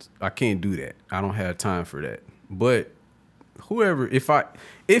 I can't do that. I don't have time for that. But whoever, if I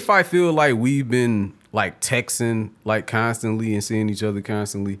feel like we've been like texting like constantly and seeing each other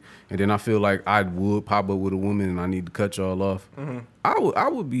constantly, and then I feel like I would pop up with a woman and I need to cut y'all off,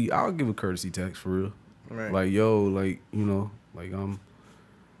 I'll give a courtesy text for real. Right. Like, yo, like, like I'm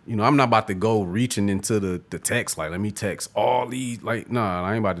not about to go reaching into the text, like, let me text all these, like, nah,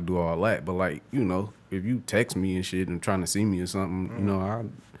 I ain't about to do all that. But like, if you text me and shit and trying to see me or something,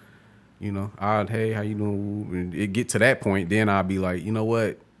 I'd, hey, how you doing? And it get to that point, then I'll be like, you know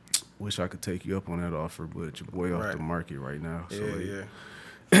what? Wish I could take you up on that offer, but your boy off the market right now. So Yeah.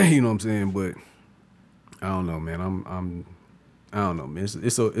 you know what I'm saying? But I don't know, man. I don't know, man.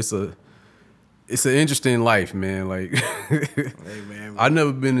 It's an interesting life, man. Like, Hey, man. I've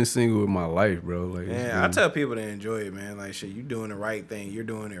never been single in my life, bro. Like, I tell people to enjoy it, man. Like, shit, you doing the right thing. You're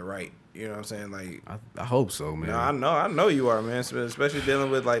doing it right. You know what I'm saying? Like, I hope so, man. No, I know you are, man. Especially dealing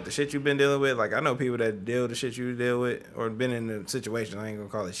with like the shit you've been dealing with. Like, I know people that deal with the shit you deal with, or been in the situation. I ain't gonna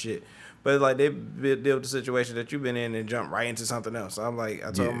call it shit, but like they deal with the situation that you've been in and jump right into something else. So I'm like,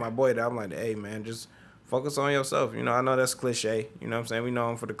 I told my boy that I'm like, hey, man, just focus on yourself. I know that's cliche. You know what I'm saying? We know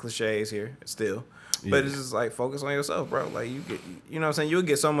him for the cliches here still. But it's just like, focus on yourself, bro. Like, you get, you know what I'm saying? You'll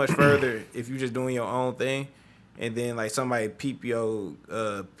get so much further if you just doing your own thing. And then like somebody peep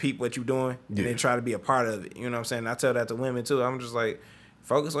what you doing and then try to be a part of it. You know what I'm saying? I tell that to women too. I'm just like,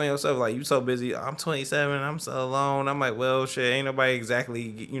 focus on yourself. Like, you so busy. I'm 27. I'm so alone. I'm like, well, shit, ain't nobody exactly,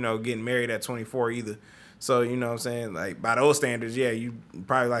 getting married at 24 either. So, you know what I'm saying? Like, by those standards, yeah, you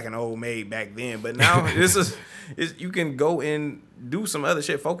probably like an old maid back then. But now you can go and do some other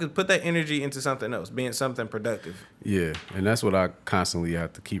shit. Focus, put that energy into something else, being something productive. Yeah, and that's what I constantly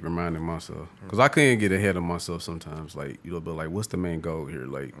have to keep reminding myself. Because I can't get ahead of myself sometimes. Like, but like, what's the main goal here?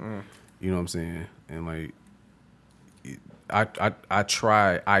 Like, you know what I'm saying? And like, I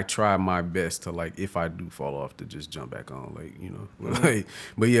try my best to, like, if I do fall off, to just jump back on, like, like,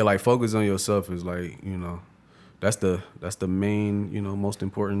 but yeah, like, focus on yourself is like, that's the main, most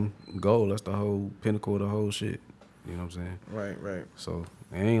important goal. That's the whole pinnacle of the whole shit. You know what I'm saying? Right. So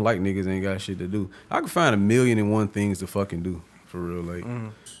it ain't like niggas ain't got shit to do. I can find 1,000,001 things to fucking do, for real. Like,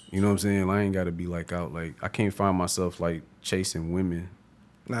 you know what I'm saying? I ain't gotta be like out. Like, I can't find myself like chasing women.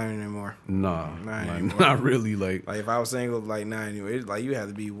 Not anymore. Nah, Not like, anymore. not really. Like if I was single, like, not anymore. It's like you have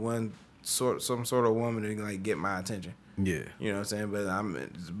to be some sort of woman to like get my attention. Yeah. You know what I'm saying?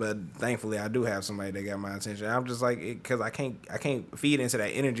 But thankfully I do have somebody that got my attention. I'm just like, because I can't feed into that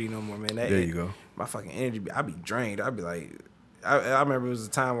energy no more, man. There you go. My fucking energy, I be drained. I'd be like, I remember it was a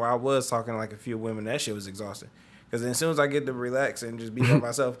time where I was talking to like a few women. That shit was exhausting. Because as soon as I get to relax and just be by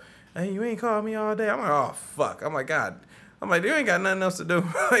myself, hey, you ain't called me all day. I'm like, oh fuck. I'm like, God. I'm like, you ain't got nothing else to do.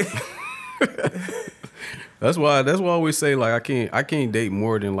 That's why I always say, like, I can't date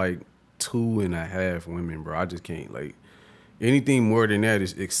more than like 2.5 women, bro. I just can't. Like, anything more than that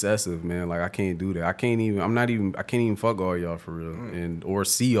is excessive, man. Like, I can't do that. I can't even fuck all y'all for real, or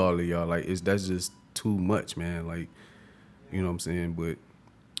see all of y'all. Like, that's just too much, man. Like, you know what I'm saying? But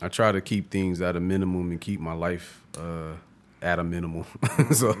I try to keep things at a minimum and keep my life at a minimum.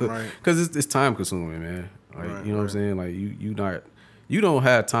 So, because it's time consuming, man. Like, you know what I'm saying? Like, you don't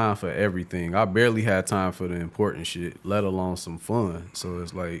have time for everything. I barely had time for the important shit, let alone some fun. So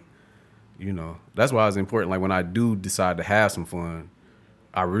it's like, that's why it's important. Like, when I do decide to have some fun,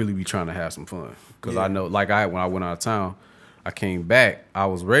 I really be trying to have some fun. Because I know, like, when I went out of town, I came back, I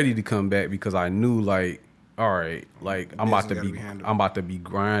was ready to come back because I knew, like, all right, like, I'm about to be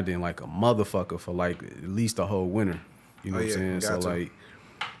grinding like a motherfucker for like at least a whole winter. You know what I'm saying? So like,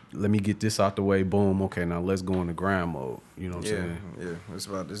 let me get this out the way. Boom. Okay, now let's go into grind mode. You know what I'm saying? Yeah,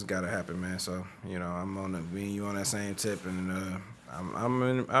 this gotta happen, man. So I'm on me and you on that same tip, and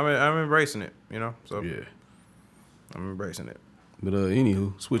I'm embracing it. So yeah, I'm embracing it. But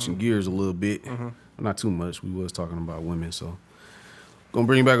anywho, switching gears a little bit, not too much. We was talking about women, so Gonna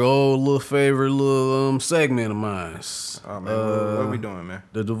bring back an old little favorite little segment of mine. Oh man, what we doing, man?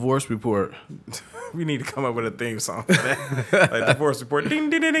 The divorce report. We need to come up with a theme song for that. Like divorce report. Ding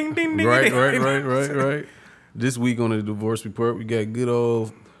ding ding ding ding. Right. This week on the divorce report, we got good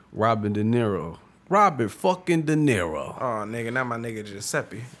old Robert De Niro. Robert fucking De Niro. Oh nigga, not my nigga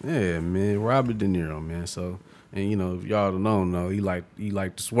Giuseppe. Yeah, man, Robert De Niro, man. So, and you know, if y'all don't know, he like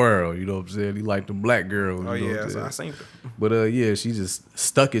to swirl. You know what I'm saying? He like the black girl. Oh you know yeah, what I'm I seen her. But yeah, she just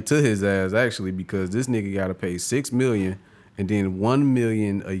stuck it to his ass actually because this nigga got to pay $6 million and then $1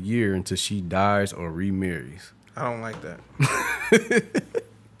 million a year until she dies or remarries. I don't like that.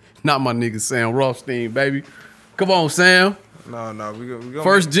 Not my nigga Sam Rothstein, baby. Come on, Sam. No, we gonna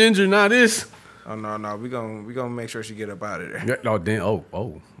First ginger, not this. Oh no, we gonna make sure she get up out of there. Oh damn.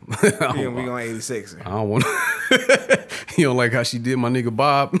 Oh. We gonna 86 her. I don't want. You don't like how she did my nigga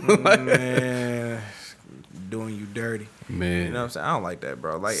Bob? Man, doing you dirty. Man, you know what I'm saying? I don't like that,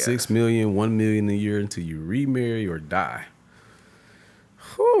 bro. Like $6 million, $1 million a year until you remarry or die.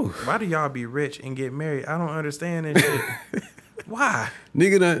 Whew. Why do y'all be rich and get married? I don't understand this shit. Why?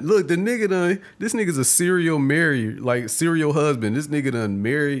 Nigga done, look, the nigga done, this nigga's a serial husband. This nigga done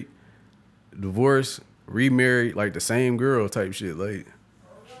married, divorced, remarried, like the same girl type shit. Like,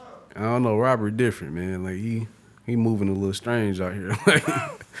 I don't know, Robert different, man. Like, he moving a little strange out here.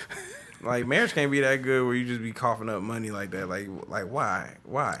 Like, marriage can't be that good where you just be coughing up money like that. Like why?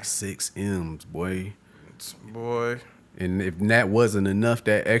 Why? 6 M's, boy. Boy. And if that wasn't enough,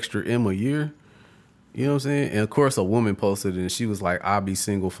 that extra M a year, you know what I'm saying? And of course, a woman posted it and she was like, "I'll be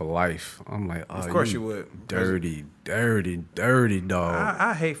single for life." I'm like, "Oh, of course you would." Dirty dog.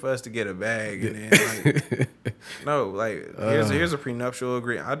 I hate for us to get a bag and then like, no, like here's a prenuptial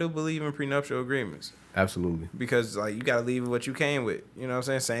agreement. I do believe in prenuptial agreements. Absolutely. Because like you gotta leave what you came with. You know what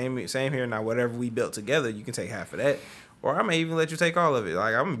I'm saying? Same here. Now whatever we built together, you can take half of that, or I may even let you take all of it.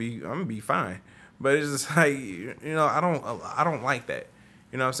 Like I'm gonna be fine. But it's just like, you know, I don't like that.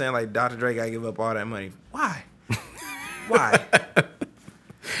 You know what I'm saying? Like, Dr. Dre got to give up all that money. Why? Why?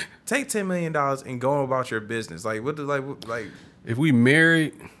 Take $10 million and go about your business. Like, what? Like, if we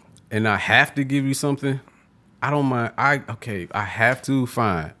married and I have to give you something, I don't mind. I have to,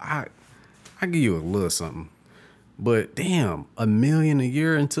 fine. I give you a little something. But damn, $1 million a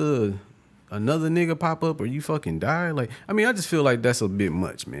year until another nigga pop up or you fucking die? Like, I mean, I just feel like that's a bit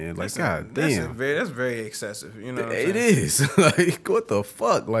much, man. Like, god damn. That's very excessive. You know what I'm saying? It is. Like, what the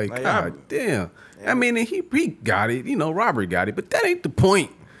fuck? Like god damn. Yeah. I mean, he got it. You know, Robert got it. But that ain't the point.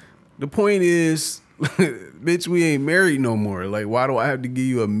 The point is, bitch, we ain't married no more. Like, why do I have to give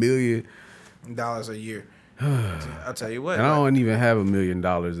you $1 million a year? I'll tell you what. And I don't even have $1 million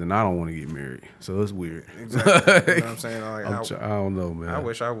and I don't want to get married. So it's weird. Exactly. You know what I'm saying? Like, I don't know, man. I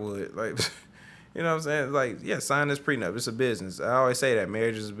wish I would. Like, you know what I'm saying? Like, yeah, sign this prenup. It's a business. I always say that.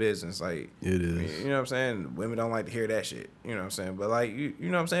 Marriage is a business. Like, it is. You know what I'm saying? Women don't like to hear that shit. You know what I'm saying? But, like, you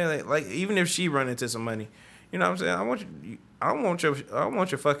know what I'm saying? Like even if she run into some money, you know what I'm saying? I don't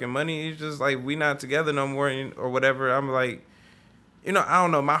want your fucking money. It's just like we not together no more or whatever. I'm like, you know, I don't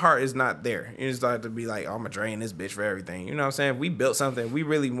know. My heart is not there. It's like to be like, oh, I'm going to drain this bitch for everything. You know what I'm saying? We built something. We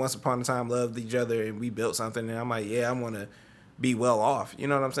really once upon a time loved each other and we built something. And I'm like, yeah, I want to be well off. You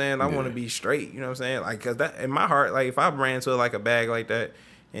know what I'm saying? I want to be straight. You know what I'm saying? Like, because that in my heart, like, if I ran into like a bag like that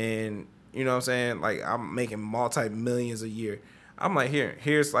and, you know what I'm saying? Like, I'm making multi-millions a year. I'm like,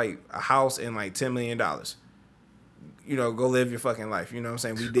 here's like a house and like $10 million. You know, go live your fucking life. You know what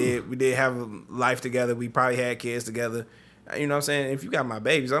I'm saying? We did have a life together. We probably had kids together. You know what I'm saying? If you got my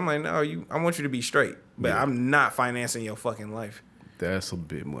babies, I'm like, no, I want you to be straight. But I'm not financing your fucking life. That's a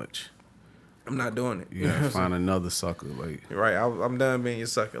bit much. I'm not doing it. You gotta find another sucker. Like, right, I'm done being your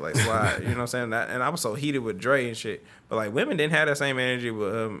sucker. Like, why? You know what I'm saying? And I was so heated with Dre and shit. But like, women didn't have that same energy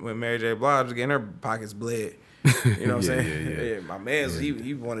with Mary J. Blige getting her pockets bled. You know what I'm saying? Yeah. My man's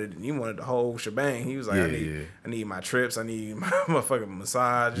he wanted the whole shebang. He was like, I need my trips. I need my motherfucking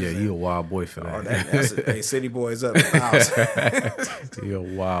massage. Yeah, you a wild boy for that. Oh, that's hey, city boys up in the house. You a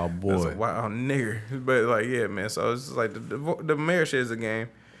wild boy. That's a wild nigger. But like, yeah, man. So it's just like the marriage shit is a game.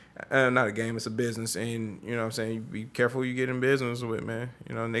 Not a game, it's a business. And you know what I'm saying? You be careful who you get in business with, man.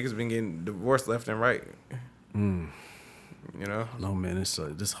 You know, niggas been getting divorced left and right. You know? No, man,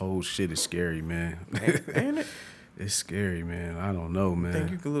 this whole shit is scary, man. Ain't it? It's scary, man. I don't know, man. I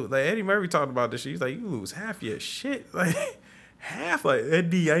think you could lose. Like, Eddie Murphy talked about this shit. He's like, you lose half your shit. Like, half? Like,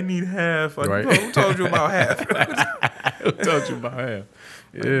 Eddie, I need half. Like, right. Who told you about half? Who told you about half?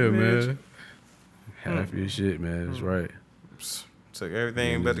 Yeah, man. Half your shit, man. That's right. Took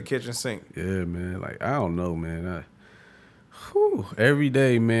everything but the kitchen sink. Yeah, man. Like, I don't know, man. Whew, every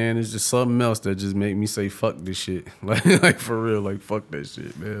day, man, it's just something else that just make me say fuck this shit. Like for real, like fuck that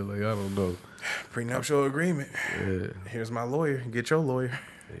shit, man. Like I don't know. Prenuptial agreement. Yeah. Here's my lawyer. Get your lawyer.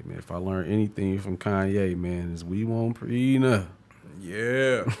 Hey man, if I learn anything from Kanye, man, is we won't prenup.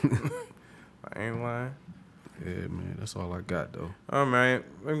 Yeah. I ain't lying. Yeah, man, that's all I got though. All right,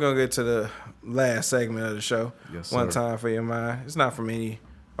 we're gonna get to the last segment of the show. Yes, One sir. time for your mind. It's not from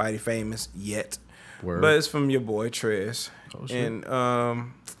anybody famous yet, Word. but it's from your boy Trez. Oh, shit. And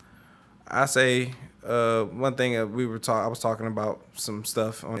I say one thing I was talking about some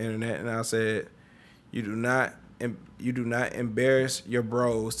stuff on the internet, and I said you do not embarrass your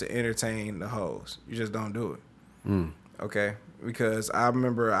bros to entertain the hoes. You just don't do it. Okay, because I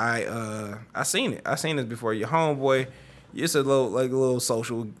remember I seen it. I seen this before. Your homeboy, it's a little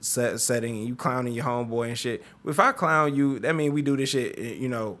social setting, and you clowning your homeboy and shit. If I clown you, that means we do this shit, you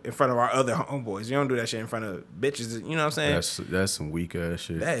know, in front of our other homeboys. You don't do that shit in front of bitches. You know what I'm saying? That's some weak ass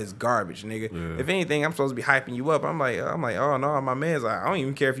shit. That is garbage, nigga. Yeah. If anything, I'm supposed to be hyping you up. I'm like, oh no, my man's like, I don't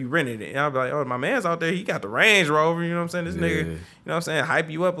even care if you rented it. And I'll be like, oh, my man's out there, he got the Range Rover. You know what I'm saying? This nigga, you know what I'm saying? Hype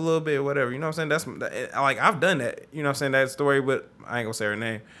you up a little bit, or whatever. You know what I'm saying? That's like I've done that. You know what I'm saying? That story, but I ain't gonna say her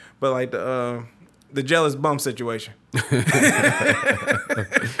name. But like the jealous bum situation. For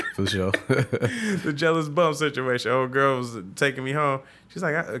sure. The jealous bum situation. Old girl was taking me home. She's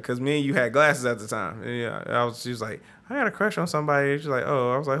like, because me and you had glasses at the time. And yeah, she was like, I got a crush on somebody. She's like,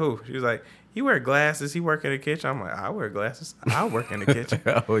 oh. I was like, who? She was like, he wear glasses. He work in the kitchen. I'm like, I wear glasses. I work in the kitchen.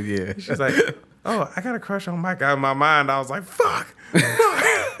 Oh yeah. She's like, oh, I got a crush on Mike. In my mind, I was like, fuck.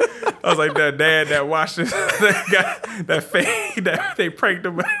 I was like that dad that watched this, that guy, that fake, that they pranked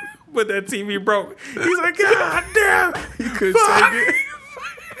him, but that TV broke. He's like, God damn, he couldn't take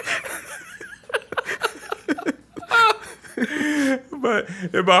it. But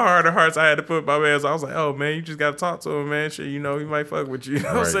in my heart of hearts, I had to put my man. So I was like, oh man, you just gotta talk to him, man. Shit, you know, he might fuck with you. You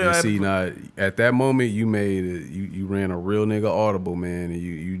know what I'm saying? You see, now at that moment, you made it. You ran a real nigga audible, man, and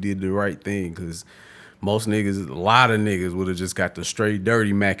you did the right thing, because most niggas, a lot of niggas would have just got the straight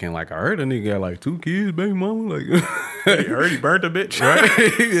dirty macking. Like, I heard a nigga got like 2 kids, baby mama. Like, I heard he burnt a bitch. Right?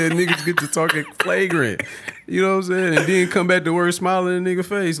 Yeah, niggas get to talking flagrant. You know what I'm saying? And then come back to work smiling in a nigga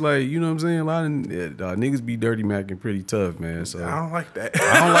face. Like, you know what I'm saying? A lot of niggas be dirty macking pretty tough, man. So I don't like that.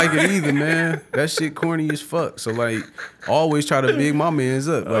 I don't like it either, man. That shit corny as fuck. So, like, always try to big my mans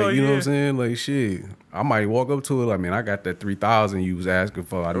up. Like, you know what I'm saying? Like, shit. I might walk up to it like, man, I got that 3,000 you was asking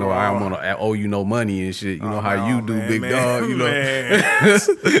for. I know I don't want to owe you no money and shit. You know how you do, big dog. You know,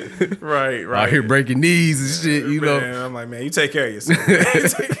 right. Out here breaking knees and shit. You know, I'm like, man, you take care of yourself.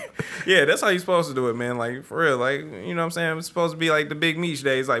 Yeah, that's how you supposed to do it, man. Like, for real. Like, you know what I'm saying? It's supposed to be like the big meat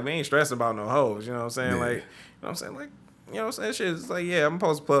days. Like, we ain't stressing about no hoes. You know what I'm saying? Yeah. Like, you know what I'm saying? Like, you know what I'm saying? Shit, it's like, yeah, I'm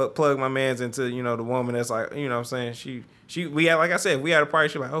supposed to plug my mans into, you know, the woman that's like, you know what I'm saying? We had, like I said, we had a party.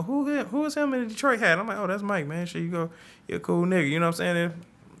 She like, oh, who is him in the Detroit hat? I'm like, oh, that's Mike, man. Shit, you're a cool nigga. You know what I'm saying? And,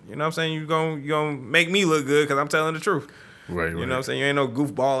 you know what I'm saying? You gonna make me look good because I'm telling the truth. Right. You know what I'm saying? You ain't no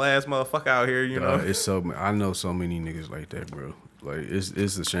goofball ass motherfucker out here, you know? It's I know so many niggas like that, bro. Like,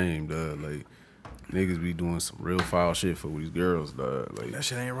 it's a shame, dog. Like, niggas be doing some real foul shit for these girls, dog. Like, That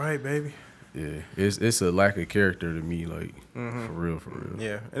shit ain't right, baby. yeah, it's a lack of character to me, like, for real.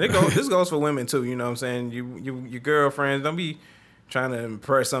 Yeah, and this goes for women too. You know what I'm saying? Your girlfriends, don't be trying to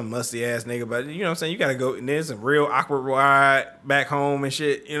impress some musty ass nigga, but you know what I'm saying? You gotta go, and there's a real awkward ride back home and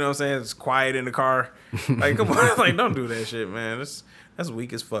shit. You know what I'm saying? It's quiet in the car. Like, come on, like, don't do that shit, man. That's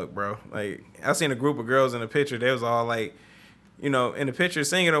weak as fuck, bro. Like, I seen a group of girls in the picture. They was all like, you know, in the picture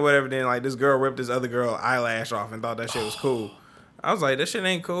singing or whatever. Then like this girl ripped this other girl eyelash off and thought that shit was cool. I was like, that shit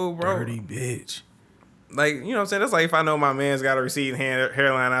ain't cool, bro. Dirty bitch. Like, you know what I'm saying? That's like if I know my man's got a receding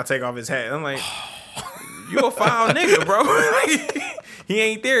hairline, I take off his hat. I'm like, you a foul nigga, bro. Like, he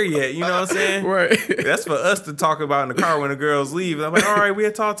ain't there yet. You know what I'm saying? Right. That's for us to talk about in the car when the girls leave. I'm like, all right,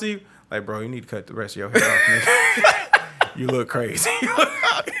 we'll talk to you. Like, bro, you need to cut the rest of your hair off, nigga. You look crazy.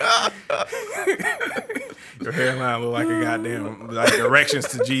 Your hairline look like a goddamn, like directions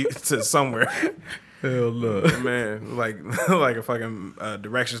to somewhere. Hell no. Man, like a fucking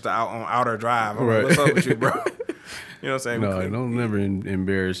directions to on Outer Drive. I'm Right. like, what's up with you, bro? You know what I'm saying? No, don't never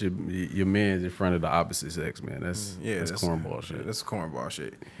embarrass your man's in front of the opposite sex, man. That's cornball shit. That's cornball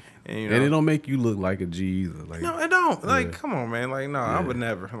shit. And, you And know, it don't make you look like a G either. Like, no, it don't. Like, Yeah. come on, man. Like, no, I would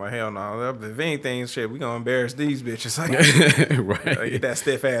never. I'm like, hell no. If anything, shit, we gonna embarrass these bitches. Like, right. like, get that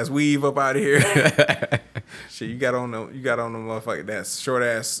stiff ass weave up out of here. Shit, you got on the motherfucker that short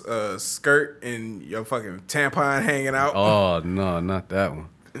ass skirt and your fucking tampon hanging out. Oh no, not that one.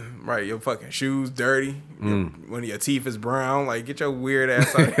 Right, your fucking shoes dirty. One of your teeth is brown. Like, get your weird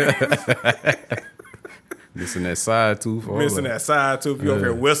ass out of here. Missing that side tooth. Missing that side tooth. You over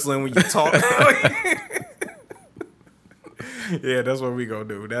here whistling when you talk. Yeah, that's what we gonna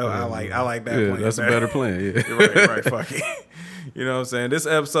do. I like that plan. That's a better plan. Yeah. right. Fuck it. You know what I'm saying? This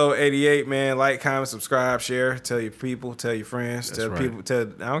episode 88, man. Like, comment, subscribe, share. Tell your people. Tell your friends. That's tell right. people.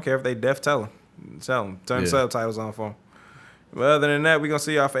 I don't care if they deaf. Tell them. Turn the subtitles on for them. But other than that, we gonna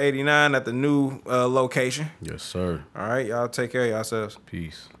see y'all for 89 at the new location. Yes, sir. All right, y'all take care of yourselves.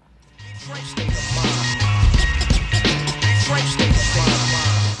 Peace. State of mind.